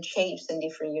and different shapes and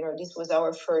different, this was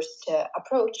our first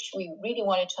approach. We really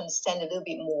wanted to understand a little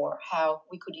bit more how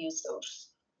we could use those.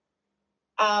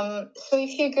 So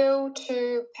if you go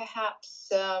to perhaps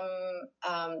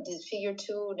this figure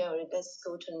 2, no, let's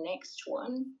go to the next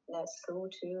one. Let's go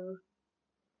to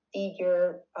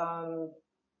figure,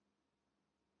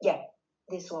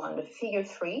 this one, the figure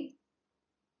 3.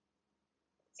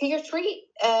 Figure 3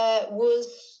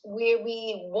 was where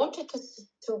we wanted to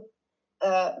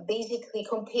basically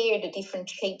compare the different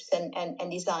shapes and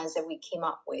designs that we came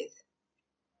up with.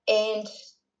 And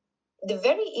the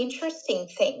very interesting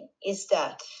thing is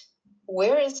that,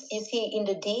 whereas you see in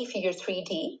the D, figure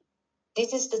 3D,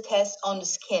 this is the test on the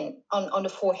skin, on the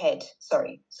forehead,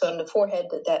 sorry. So on the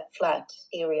forehead, that flat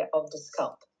area of the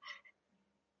scalp.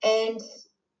 And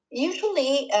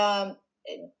usually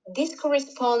this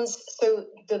corresponds, so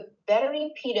the better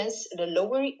impedance, the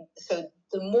lower, so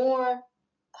the more,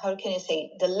 how can I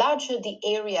say, the larger the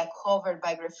area covered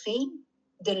by graphene,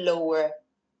 the lower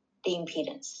the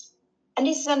impedance. And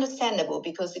this is understandable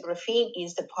because the graphene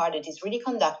is the part that is really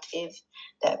conductive,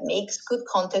 that makes good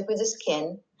contact with the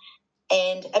skin,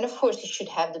 and of course it should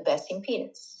have the best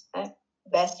impedance, right?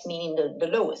 Best meaning the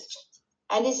lowest.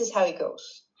 And this is how it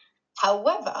goes.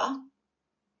 However,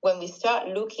 when we start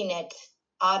looking at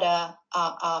other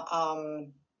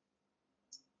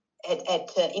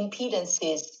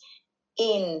impedances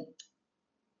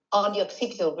on the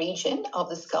occipital region of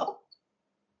the scalp.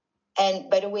 And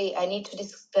by the way, I need to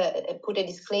put a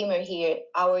disclaimer here.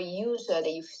 Our user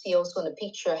that you see also in the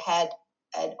picture had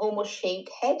an almost shaved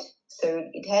head. So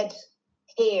it had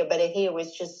hair, but the hair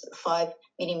was just 5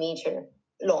 millimeter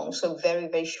long. So very,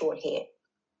 very short hair.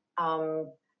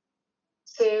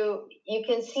 So you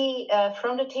can see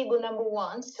from the table number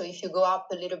 1. So if you go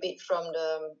up a little bit from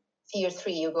the figure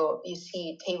 3, you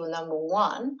see table number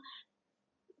 1.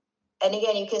 And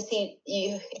again, you can see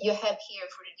you have here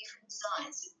for the different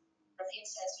designs, graphene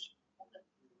sensors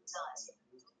designs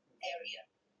area.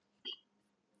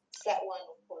 That one,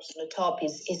 of course, on the top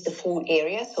is the full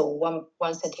area, so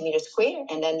 1 centimeter square,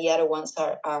 and then the other ones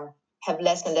have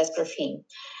less and less graphene.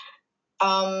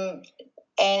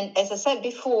 And as I said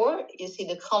before, you see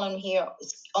the column here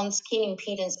on skin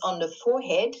impedance on the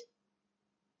forehead.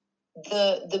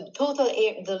 The total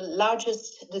the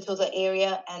largest the total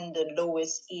area and the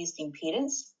lowest is the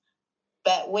impedance.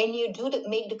 But when you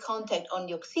make the contact on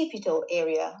the occipital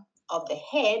area of the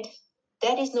head,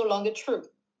 that is no longer true.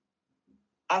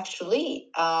 Actually,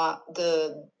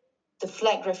 the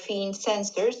flat graphene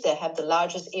sensors that have the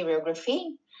largest area of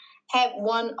graphene have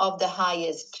one of the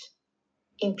highest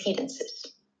impedances.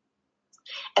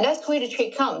 And that's where the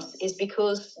trick comes, is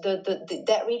because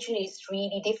that region is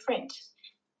really different.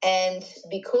 And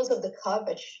because of the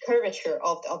curvature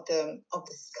of the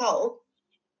skull,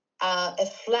 a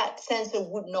flat sensor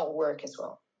would not work as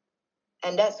well.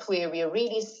 And that's where we're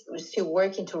still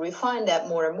working to refine that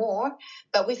more and more.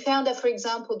 But we found that, for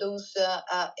example, those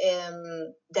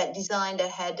that design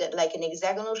that had like an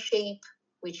hexagonal shape,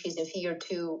 which is in figure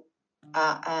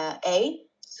 2A,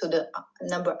 so the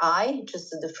number I, just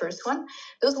the first one,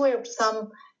 those were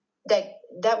some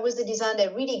that was the design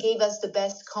that really gave us the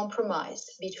best compromise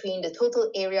between the total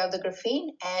area of the graphene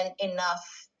and enough,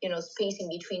 space in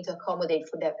between to accommodate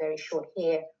for that very short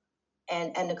hair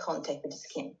and the contact with the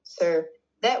skin. So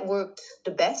that worked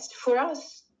the best for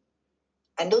us.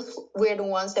 And those were the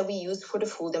ones that we used for the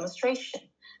full demonstration.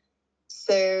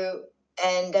 So,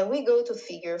 and then we go to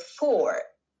figure 4.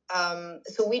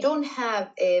 So we don't have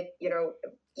a,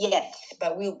 yet,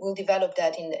 but we'll develop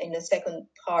that in the second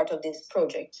part of this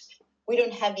project. We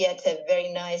don't have yet a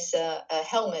very nice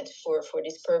helmet for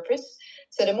this purpose.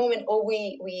 So at the moment, all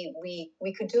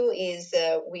we could do is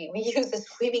we use a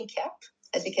swimming cap,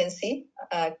 as you can see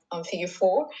on figure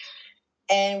 4.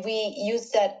 And we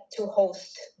use that to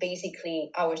host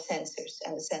basically our sensors,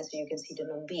 and the sensor you can see the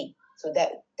non-B. So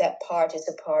that part is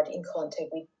a part in contact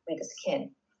with the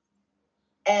skin.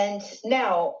 And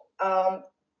now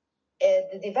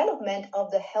the development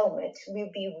of the helmet will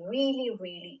be really,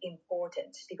 really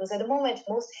important, because at the moment,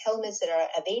 most helmets that are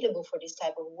available for this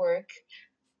type of work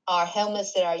are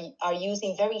helmets that are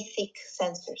using very thick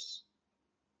sensors,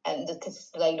 and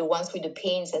like the ones with the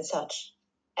pins and such.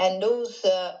 And those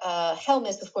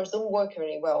helmets, of course, don't work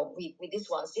very well with these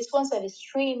ones. These ones are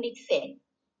extremely thin.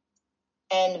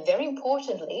 And very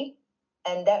importantly,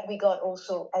 and that we got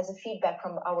also as a feedback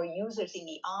from our users in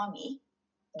the Army,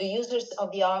 the users of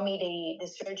the Army, the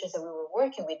surgeons that we were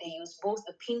working with, they use both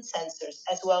the pin sensors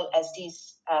as well as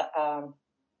these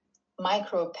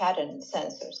micro pattern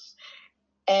sensors.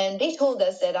 And they told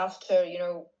us that after,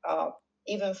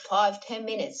 even 5-10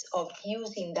 minutes of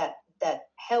using that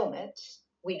helmet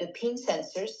with the pin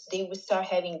sensors, they would start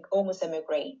having almost a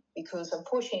migraine, because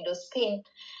unfortunately those pins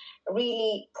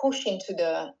really push into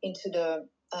the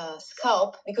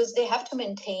scalp, because they have to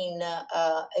maintain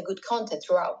a good contact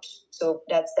throughout. So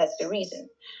that's the reason.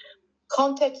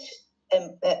 Contact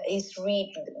is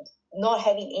really not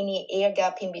having any air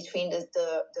gap in between the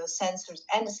sensors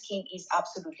and the skin is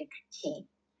absolutely key.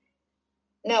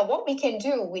 Now, what we can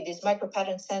do with these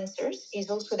micropattern sensors is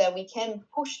also that we can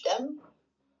push them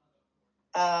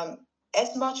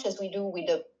as much as we do with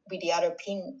the other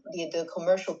pin, the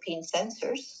commercial pin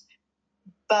sensors,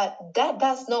 but that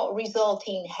does not result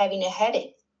in having a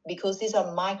headache, because these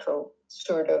are micro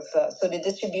sort of, so the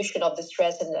distribution of the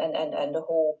stress and the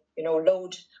whole,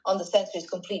 load on the sensor is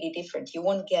completely different. You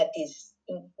won't get these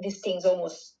things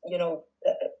almost,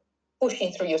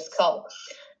 pushing through your skull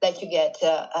like you get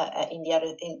in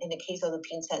the case of the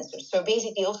pin sensors. So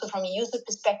basically, also from a user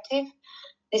perspective,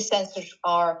 these sensors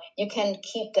you can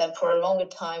keep them for a longer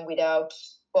time without,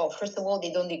 well, first of all,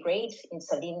 they don't degrade in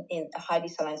a highly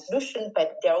saline solution,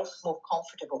 but they're also more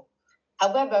comfortable.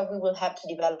 However, we will have to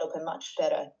develop a much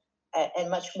better and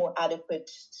much more adequate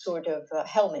sort of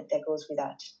helmet that goes with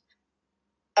that.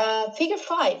 Figure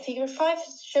 5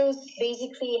 shows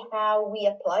basically how we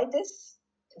applied this.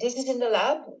 This is in the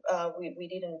lab. We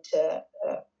didn't,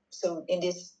 so in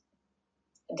this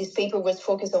paper was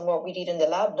focused on what we did in the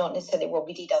lab, not necessarily what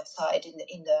we did outside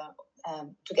in the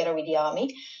together with the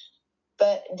Army.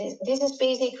 But this is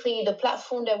basically the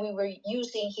platform that we were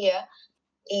using here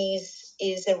is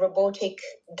a robotic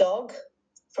dog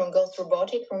from Ghost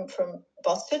Robotic from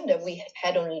Boston that we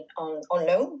had on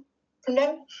loan from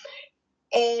them.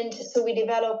 And so we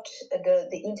developed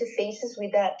the interfaces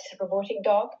with that robotic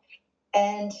dog.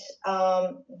 And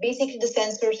basically the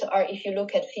sensors are, if you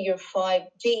look at figure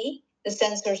 5D, the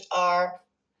sensors are,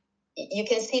 you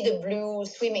can see the blue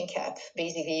swimming cap.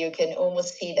 Basically, you can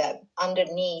almost see that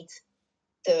underneath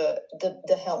the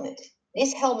helmet.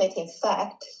 This helmet, in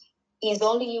fact, is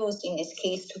only used in this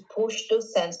case to push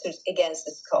those sensors against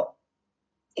the skull.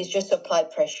 It's just to apply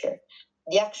pressure.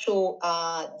 The actual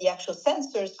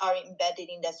sensors are embedded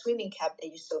in that swimming cap that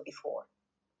you saw before.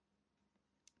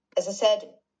 As I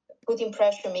said, putting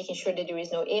pressure, making sure that there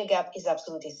is no air gap is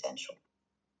absolutely essential.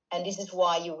 And this is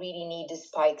why you really need the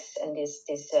spikes and this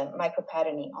micro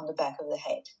patterning on the back of the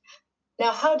head.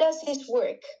 Now, how does this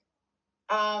work?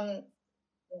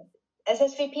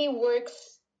 SSVP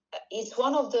works, it's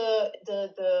one of the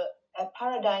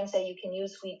paradigms that you can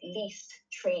use with least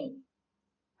training.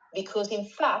 Because in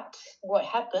fact, what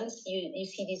happens, you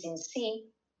see this in C,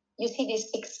 you see these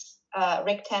 6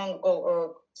 rectangle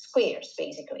or squares,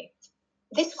 basically.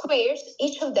 These squares,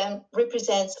 each of them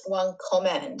represents one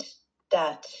command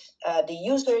that the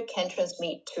user can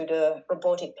transmit to the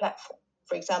robotic platform.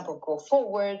 For example, go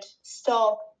forward,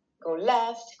 stop, go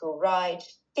left, go right,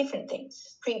 different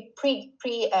things,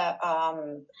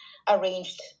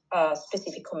 arranged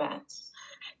specific commands.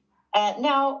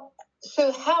 Now,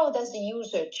 so how does the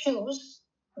user choose?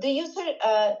 The user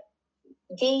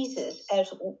gazes at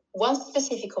one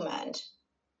specific command.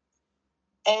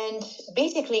 And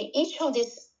basically, each of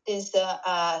these these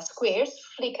squares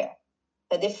flicker,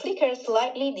 but they flicker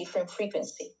slightly different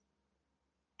frequency.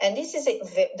 And this is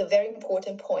the very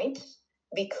important point,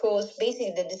 because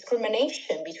basically the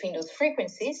discrimination between those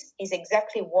frequencies is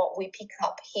exactly what we pick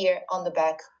up here on the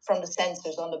back from the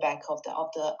sensors on the back of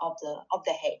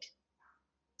the head.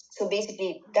 So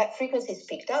basically that frequency is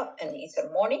picked up and it's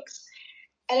harmonics.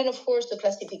 And then of course the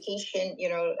classification,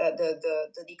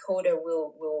 the decoder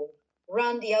will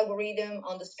run the algorithm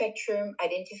on the spectrum,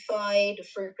 identify the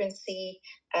frequency,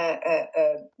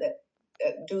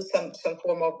 do some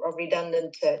form of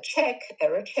redundant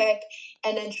error check,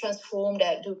 and then transform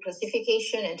that, do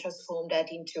classification and transform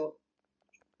that into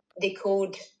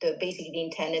decode basically the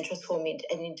intent and transform it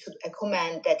into a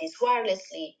command that is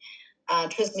wirelessly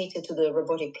transmitted to the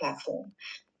robotic platform.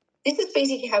 This is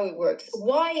basically how it works.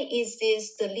 Why is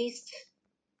this the least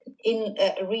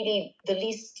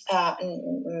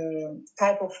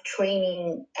type of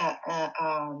training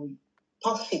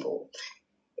possible?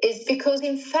 Is because,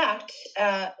 in fact,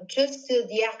 just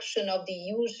the action of the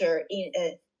user in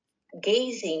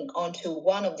gazing onto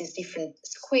one of these different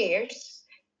squares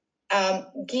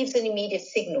gives an immediate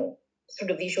signal through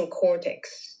the visual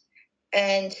cortex.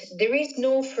 And there is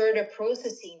no further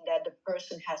processing that the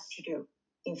person has to do,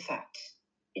 in fact.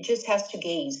 It just has to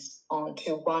gaze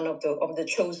onto one of the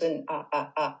chosen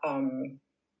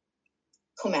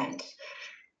command.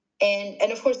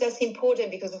 And of course, that's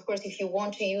important because, of course, if you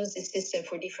want to use this system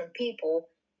for different people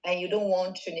and you don't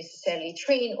want to necessarily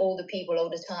train all the people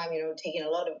all the time, taking a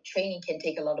lot of training can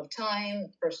take a lot of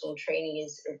time. Personal training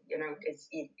is, it's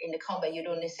in the combat, you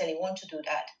don't necessarily want to do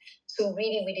that. So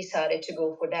really, we decided to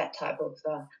go for that type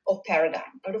of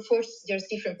paradigm. But of course, there's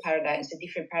different paradigms, and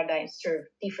different paradigms serve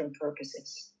different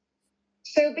purposes.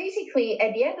 So basically,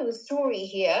 at the end of the story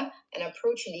here, and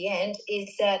approaching the end,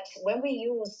 is that when we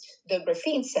used the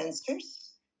graphene sensors,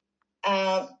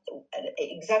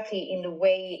 exactly in the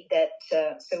way that,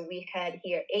 so we had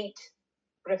here 8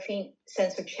 graphene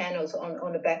sensor channels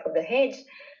on the back of the head.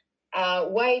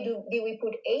 Why did we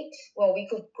put 8? Well, we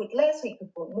could put less, we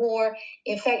could put more.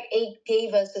 In fact, 8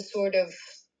 gave us a sort of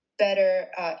better,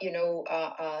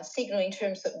 signal in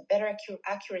terms of better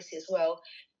accuracy as well.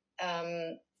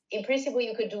 In principle,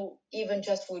 you could do even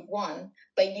just with 1,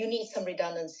 but you need some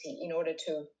redundancy in order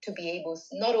to be able.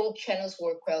 Not all channels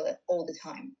work well all the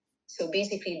time. So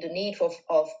basically, the need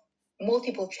of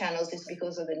multiple channels is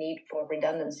because of the need for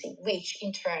redundancy, which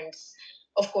in turn,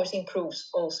 of course, improves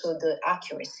also the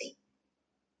accuracy.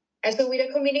 And so with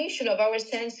a combination of our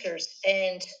sensors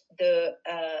and the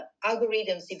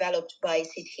algorithms developed by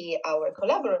CT, our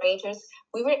collaborators,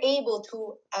 we were able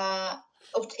to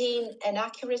obtain an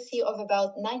accuracy of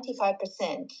about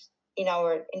 95% in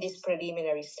this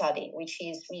preliminary study, which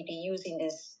is really using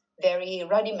this very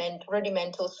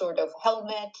rudimental sort of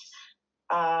helmet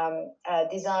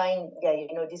design.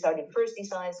 These are the first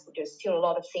designs, but there's still a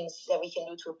lot of things that we can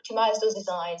do to optimize those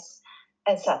designs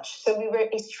and such. So we were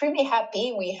extremely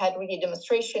happy. We had really a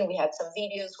demonstration. We had some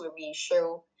videos where we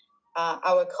show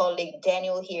our colleague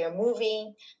Daniel here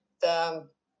moving the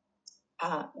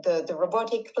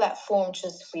robotic platform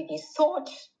just really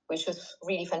thought, which was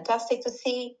really fantastic to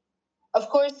see. Of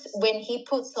course, when he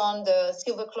puts on the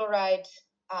silver chloride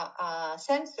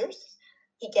sensors,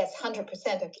 he gets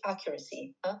 100%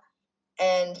 accuracy.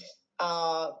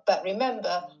 But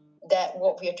remember that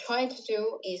what we are trying to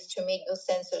do is to make those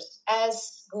sensors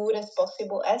as good as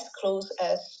possible, as close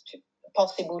as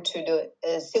possible to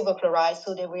the silver chloride,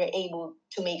 so that we are able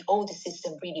to make all the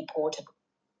system really portable.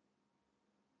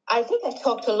 I think I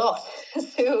talked a lot.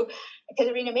 So,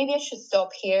 Katerina, maybe I should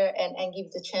stop here and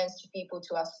give the chance to people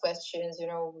to ask questions,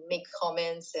 make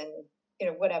comments and,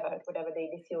 whatever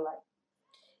they feel like.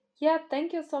 Yeah,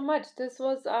 thank you so much. This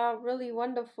was really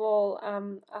wonderful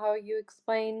how you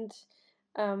explained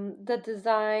the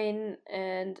design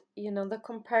and, the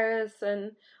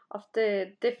comparison of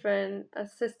the different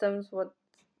systems, what,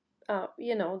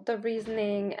 the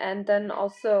reasoning, and then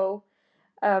also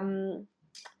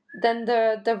then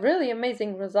the really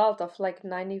amazing result of like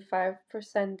 95%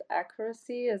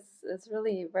 accuracy is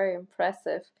really very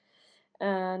impressive.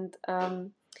 And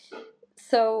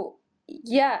so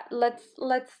yeah, let's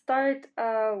start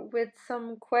with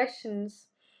some questions.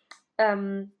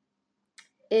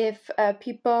 If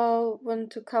people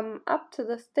want to come up to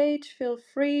the stage, feel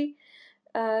free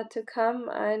to come.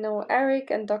 I know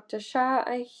Eric and Dr. Shah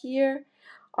are here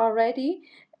already,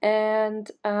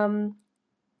 and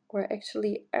or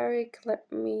actually Eric,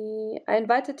 I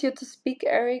invited you to speak,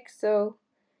 Eric, so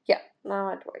yeah, now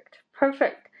it worked.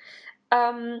 Perfect.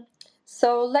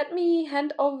 So let me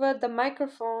hand over the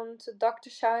microphone to Dr.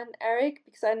 Shah and Eric,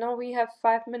 because I know we have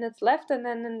 5 minutes left, and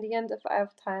then in the end, if I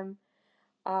have time,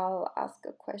 I'll ask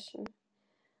a question.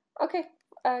 Okay,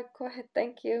 go ahead.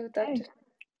 Thank you, Dr. Shah.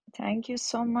 Thank you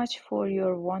so much for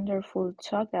your wonderful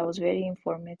talk. That was very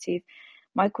informative.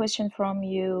 My question from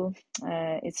you,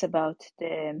 it's about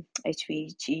the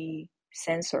HVG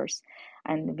sensors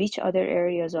and which other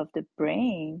areas of the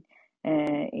brain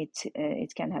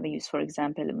it can have a use. For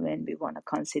example, when we want to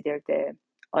consider the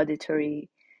auditory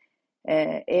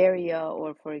area,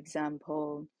 or for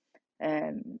example,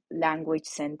 language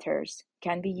centers.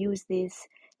 Can we use this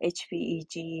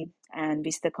HVEG and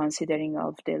with the considering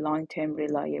of the long-term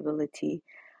reliability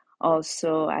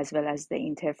also, as well as the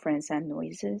interference and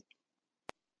noises?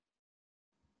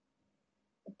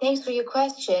 Thanks for your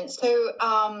question. So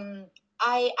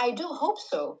I do hope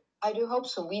so. I do hope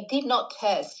so. We did not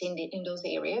test in those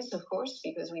areas, of course,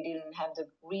 because we didn't have the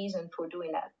reason for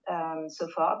doing that so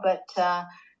far. But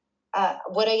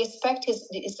what I expect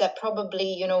is that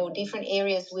probably different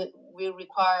areas will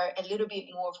require a little bit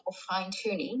more of fine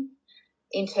tuning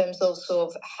in terms also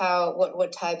of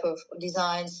what type of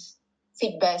designs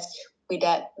fit best with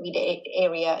the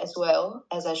area as well.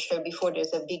 As I showed before,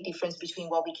 there's a big difference between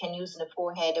what we can use in the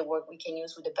forehead and what we can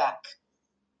use with the back.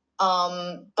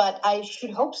 But I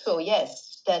should hope so,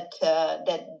 yes, that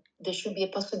there should be a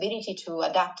possibility to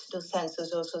adapt those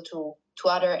sensors also to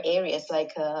other areas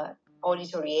like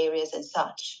auditory areas and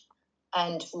such.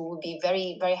 And we would be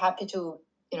very, very happy to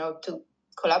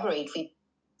collaborate with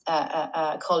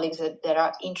colleagues that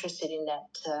are interested in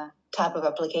that type of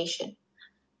application.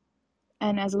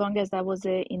 And as long as that was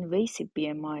an invasive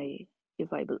BMI,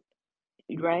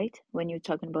 right? When you're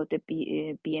talking about the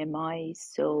BMI,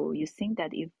 so you think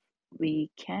that if we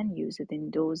can use it in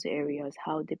those areas,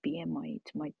 how the BMI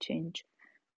might change?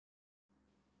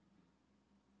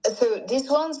 So these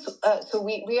ones, so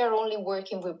we are only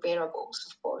working with wearables,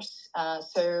 of course.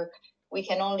 So we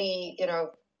can only,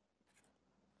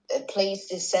 place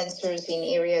the sensors in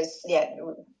areas,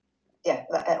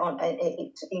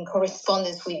 in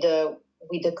correspondence with the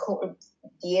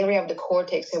area of the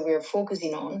cortex that we're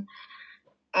focusing on.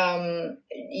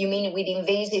 You mean with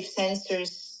invasive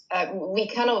sensors? We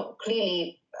cannot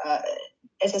clearly,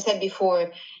 as I said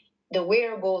before, the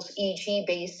wearables,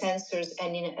 EEG-based sensors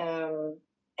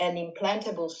and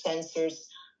implantable sensors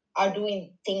are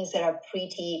doing things that are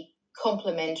pretty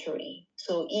complementary.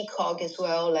 So ECOG as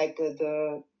well, like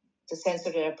the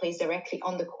sensor that are placed directly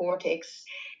on the cortex,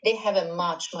 they have a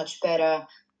much better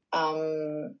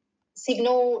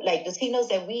signal. Like the signals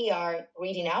that we are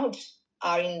reading out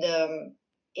are in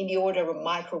the order of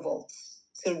microvolts,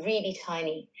 so really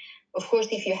tiny. Of course,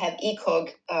 if you have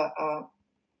ECOG,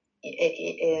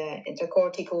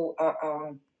 intercortical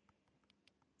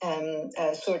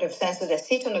sort of sensors that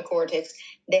sit on the cortex,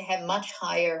 they have much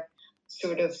higher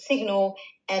sort of signal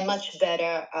and much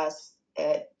better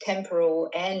temporal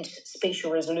and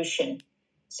spatial resolution.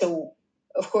 So,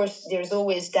 of course, there's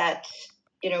always that,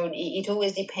 it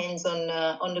always depends on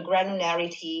the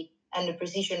granularity and the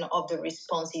precision of the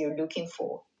response you're looking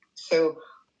for. So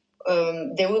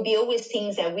there will be always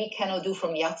things that we cannot do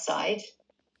from the outside,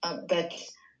 but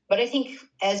I think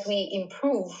as we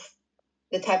improve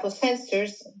the type of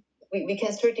sensors, we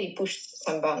can certainly push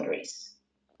some boundaries.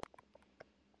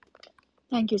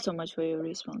 Thank you so much for your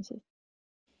responses.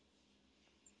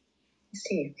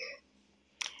 See.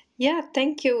 Yeah,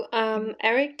 thank you.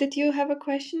 Eric, did you have a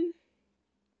question?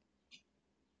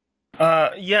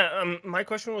 My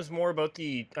question was more about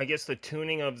the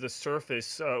tuning of the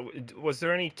surface. Was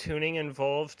there any tuning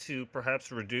involved to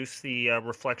perhaps reduce the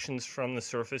reflections from the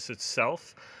surface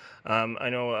itself? I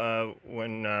know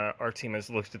when our team has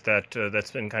looked at that,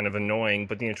 that's been kind of annoying,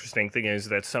 but the interesting thing is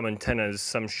that some antennas,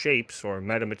 some shapes or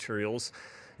metamaterials,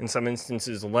 in some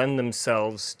instances lend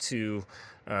themselves to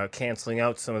canceling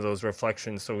out some of those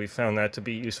reflections, so we found that to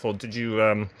be useful. Did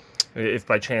you, if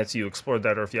by chance you explored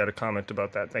that, or if you had a comment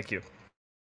about that? Thank you.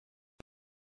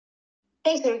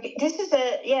 Thanks, Eric. This is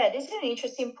an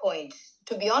interesting point.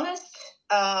 To be honest,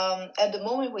 at the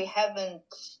moment we haven't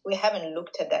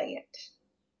looked at that yet.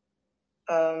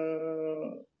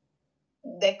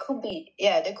 There could be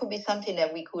something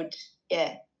that we could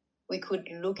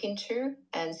look into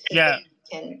and see if we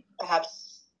can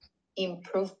perhaps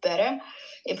improve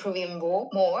even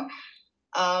more.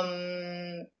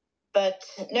 But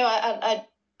no,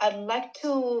 I'd like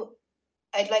to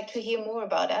hear more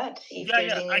about that.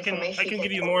 I can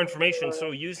give you more information.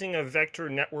 So using a vector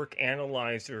network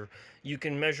analyzer, you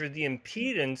can measure the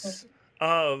impedance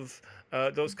of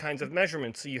those kinds of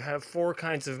measurements. So you have 4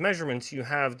 kinds of measurements. You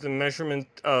have the measurement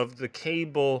of the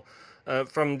cable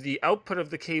from the output of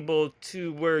the cable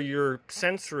to where your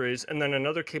sensor is, and then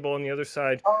another cable on the other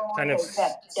side, Oh, kind of okay.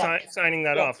 Yeah. signing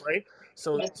that Yeah. off, right? To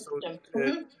So, the so system.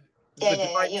 the Yeah.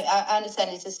 device. I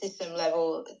understand it's a system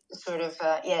level sort of.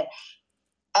 Yeah.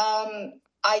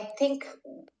 I think,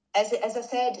 as I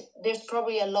said, there's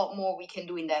probably a lot more we can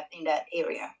do in that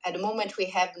area. At the moment, we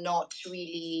have not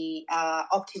really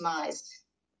optimized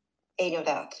any of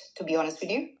that, to be honest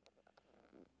with you.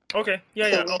 Okay, yeah,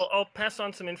 So- yeah. I'll pass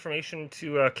on some information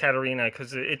to Katerina,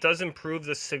 because it does improve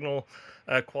the signal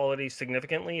quality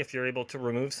significantly if you're able to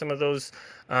remove some of those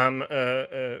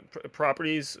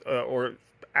properties or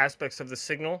aspects of the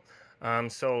signal.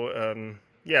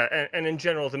 Yeah, and in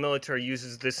general, the military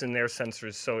uses this in their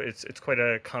sensors, so it's quite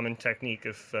a common technique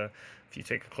if you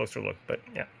take a closer look. But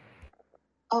yeah.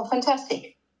 Oh,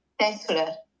 fantastic! Thanks for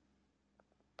that.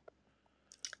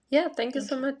 Yeah, thank you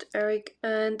so much, Eric.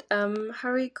 And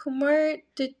Hari Kumar,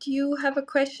 did you have a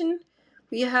question?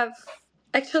 We have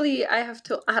actually, I have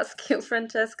to ask you,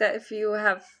 Francesca, if you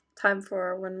have time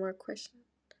for one more question.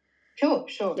 Sure.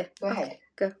 Yeah, Go ahead.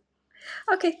 Go.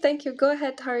 Okay, thank you. Go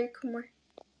ahead, Hari Kumar.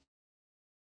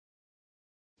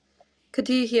 Could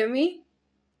you hear me?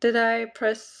 Did I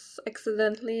press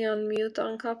accidentally on mute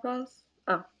on Clubhouse?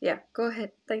 Oh, yeah. Go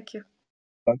ahead. Thank you.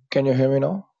 Can you hear me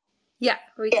now? Yeah,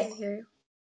 we can hear you.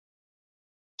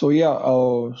 So yeah,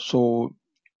 so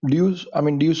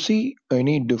do you see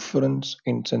any difference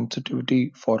in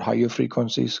sensitivity for higher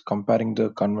frequencies comparing the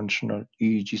conventional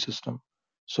EEG system?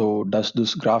 So does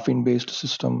this graphene-based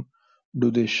system,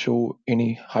 do they show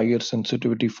any higher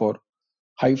sensitivity for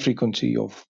high frequency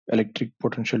of electric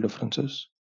potential differences?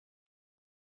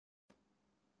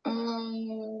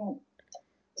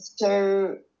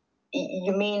 So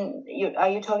you mean are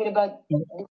you talking about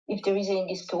if there is any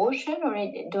distortion, or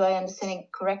do I understand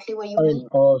correctly what you mean?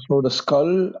 So the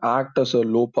skull act as a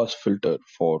low pass filter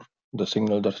for the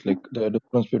signal. That's like the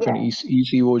difference between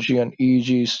ECOG and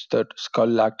EEG is that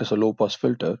skull act as a low pass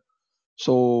filter.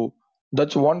 So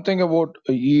that's one thing about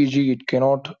EEG. It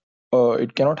cannot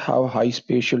have high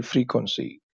spatial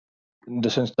frequency. In the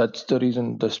sense, that's the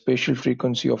reason the spatial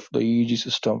frequency of the EEG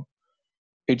system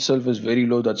itself is very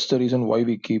low. That's the reason why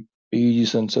we keep EEG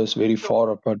sensors very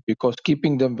far apart, because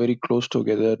keeping them very close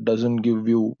together doesn't give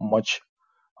you much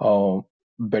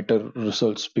better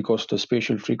results, because the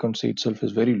spatial frequency itself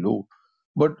is very low.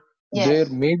 But there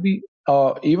may be,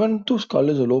 even though skull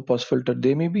is a low pass filter,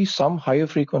 there may be some higher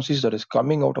frequencies that is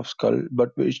coming out of skull,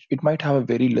 but it might have a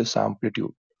very less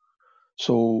amplitude.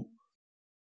 So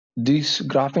these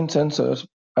graphene sensors,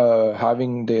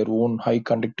 having their own high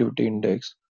conductivity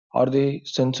index, are they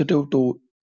sensitive to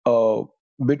a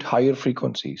bit higher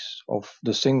frequencies of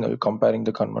the signal comparing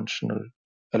the conventional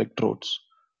electrodes?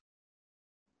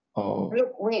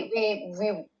 Look,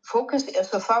 we focus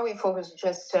so far. We focus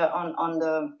just on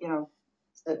the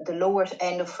the lower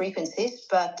end of frequencies.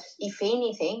 But if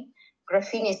anything,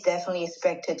 graphene is definitely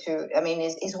expected to. I mean,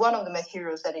 is one of the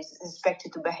materials that is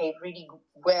expected to behave really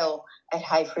well at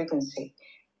high frequency.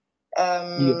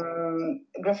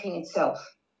 Graphene itself.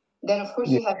 Then, of course,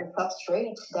 you have the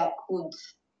substrate that could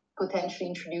potentially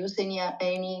introduce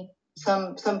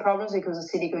some problems, because the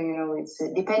silicon, it's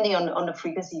depending on the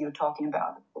frequency you're talking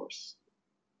about, of course.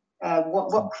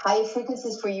 What high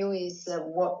frequencies for you is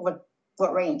what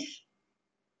range?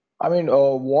 I mean,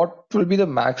 what will be the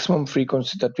maximum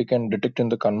frequency that we can detect in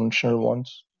the conventional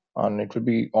ones? And it will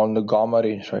be on the gamma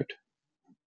range, right?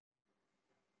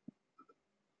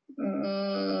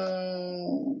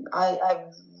 I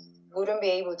wouldn't be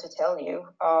able to tell you.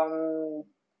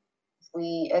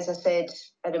 As I said,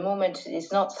 at the moment,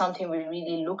 it's not something we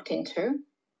really looked into.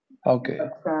 Okay.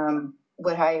 But,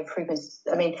 what high frequency?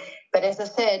 I mean, but as I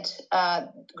said,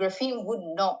 graphene would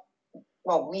not.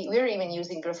 Well, we're even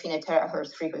using graphene at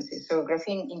terahertz frequencies. So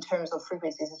graphene, in terms of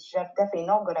frequencies, is definitely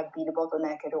not going to be the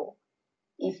bottleneck at all.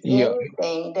 If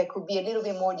anything, there could be a little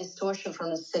bit more distortion from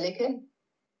the silicon,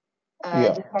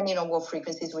 depending on what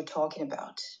frequencies we're talking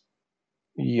about.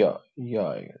 Yeah,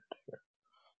 I get it.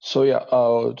 So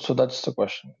so that's the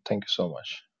question. Thank you so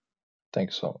much.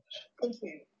 Thank you.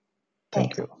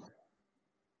 Thank you.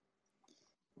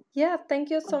 Yeah, thank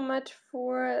you so much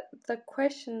for the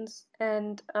questions.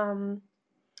 And the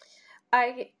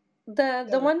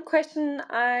one question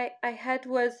I had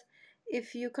was,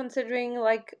 if you considering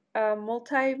like a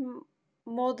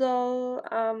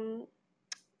multimodal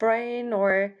brain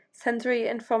or sensory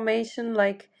information,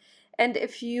 like, and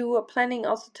if you are planning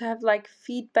also to have like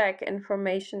feedback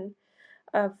information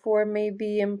for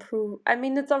maybe improve. I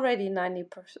mean, it's already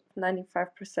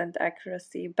 95%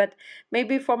 accuracy, but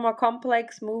maybe for more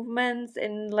complex movements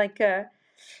in like a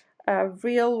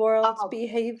real world Oh,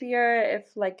 behavior,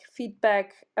 if like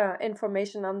feedback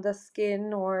information on the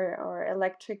skin or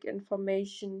electric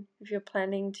information, if you're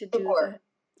planning to do sure, that.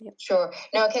 Yeah. sure.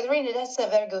 Now, Katharina, that's a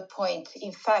very good point.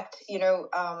 In fact,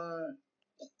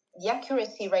 the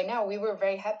accuracy right now, we were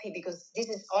very happy because this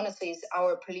is honestly is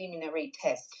our preliminary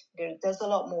test. There's a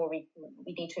lot more we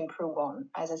need to improve on,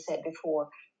 as I said before.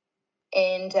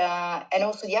 And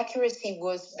also the accuracy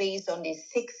was based on these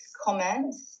 6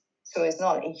 commands, so it's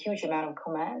not a huge amount of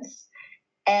commands,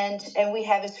 and we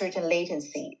have a certain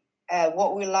latency.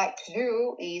 What we like to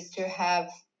do is to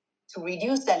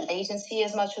reduce that latency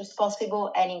as much as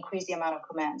possible and increase the amount of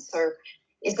commands. So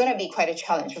it's going to be quite a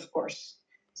challenge, of course.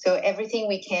 So everything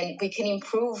we can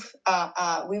improve,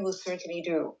 we will certainly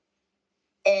do.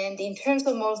 And in terms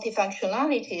of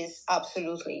multifunctionalities,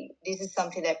 absolutely, this is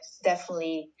something that's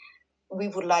definitely we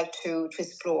would like to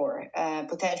explore.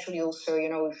 Potentially also,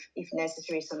 if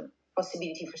necessary, some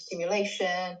possibility for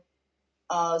stimulation,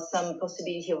 some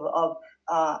possibility of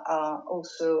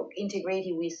also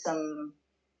integrating with some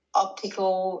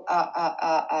optical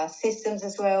systems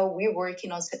as well. We're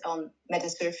working on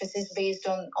metasurfaces based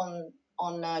on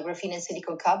graphene and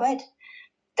silicon carbide.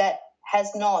 That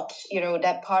has not,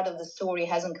 that part of the story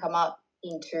hasn't come up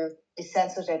into the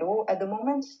sensors at all at the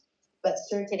moment, but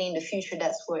certainly in the future,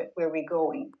 that's where we're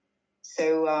going.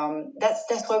 So that's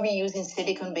why we're using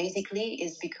silicon basically,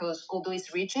 is because although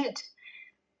it's rigid,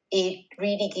 it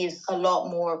really gives a lot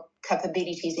more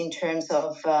capabilities in terms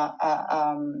of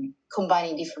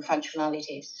combining different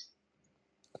functionalities.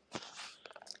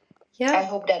 Yeah. I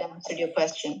hope that answered your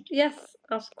question. Yes,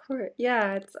 of course.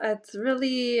 Yeah, it's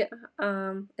really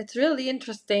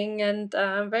interesting, and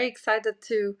I'm very excited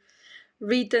to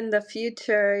read in the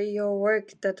future your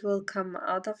work that will come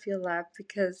out of your lab,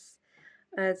 because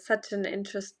it's such an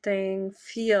interesting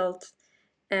field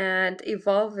and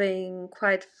evolving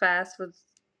quite fast with,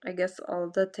 I guess, all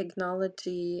the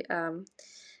technology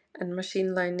and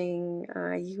machine learning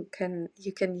you can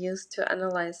use to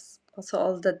analyze also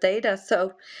all the data.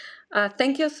 So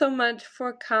thank you so much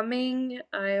for coming.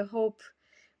 I hope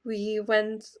we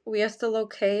are still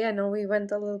okay. I know we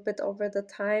went a little bit over the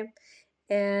time,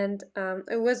 and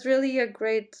it was really a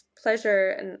great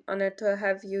pleasure and honor to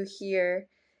have you here.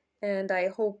 And I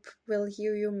hope we'll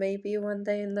hear you maybe one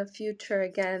day in the future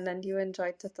again, and you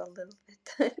enjoyed it a little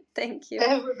bit. Thank you.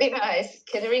 That would be nice.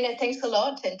 Katharina, thanks a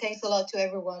lot. And thanks a lot to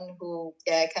everyone who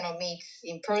cannot meet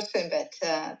in person, but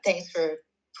thanks for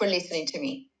listening to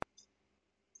me.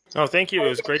 Oh, thank you. It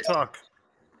was a great talk.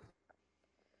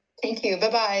 Thank you.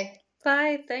 Bye-bye.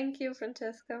 Bye. Thank you,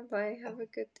 Francesca. Bye. Have a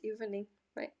good evening.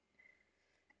 Bye.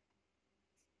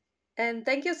 And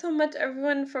thank you so much,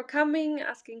 everyone, for coming,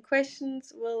 asking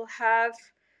questions. We'll have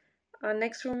our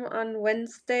next room on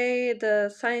Wednesday, the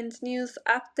science news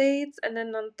updates, and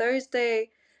then on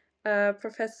Thursday,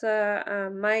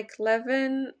 Professor Mike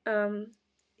Levin.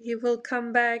 He will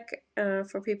come back.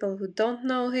 For people who don't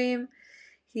know him,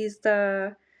 he's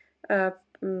the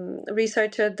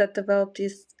researcher that developed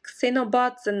these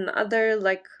xenobots and other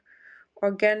like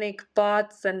organic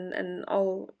bots and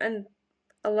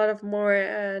a lot of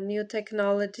more new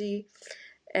technology,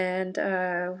 and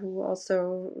who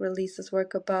also releases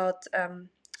work about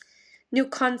new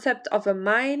concept of a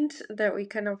mind, that we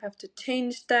kind of have to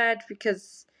change that,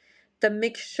 because the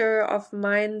mixture of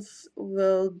minds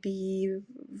will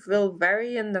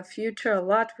vary in the future a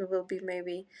lot. We will be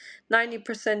maybe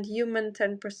 90% human,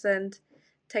 10%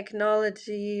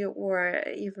 technology, or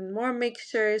even more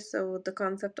mixtures. So the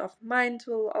concept of mind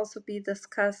will also be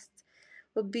discussed.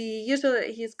 Will be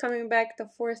usually he's coming back the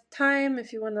 4th time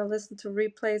if you want to listen to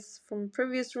replays from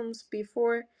previous rooms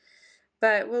before.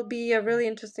 But it will be a really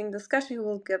interesting discussion. We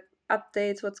will get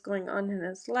updates, what's going on in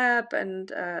his lab, and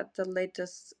the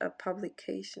latest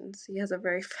publications. He has a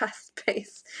very fast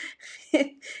pace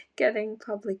getting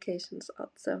publications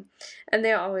out. So, and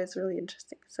they're always really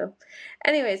interesting. So,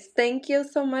 anyways, thank you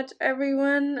so much,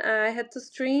 everyone. I had to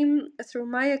stream through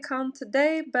my account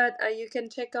today, but you can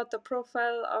check out the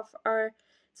profile of our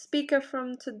speaker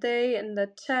from today in the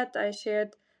chat. I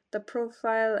shared the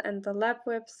profile and the lab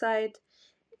website.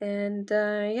 And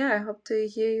yeah, I hope to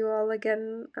hear you all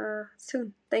again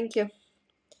soon. Thank you.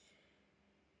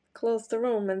 Close the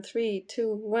room in 3,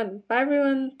 2, 1. Bye,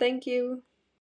 everyone. Thank you.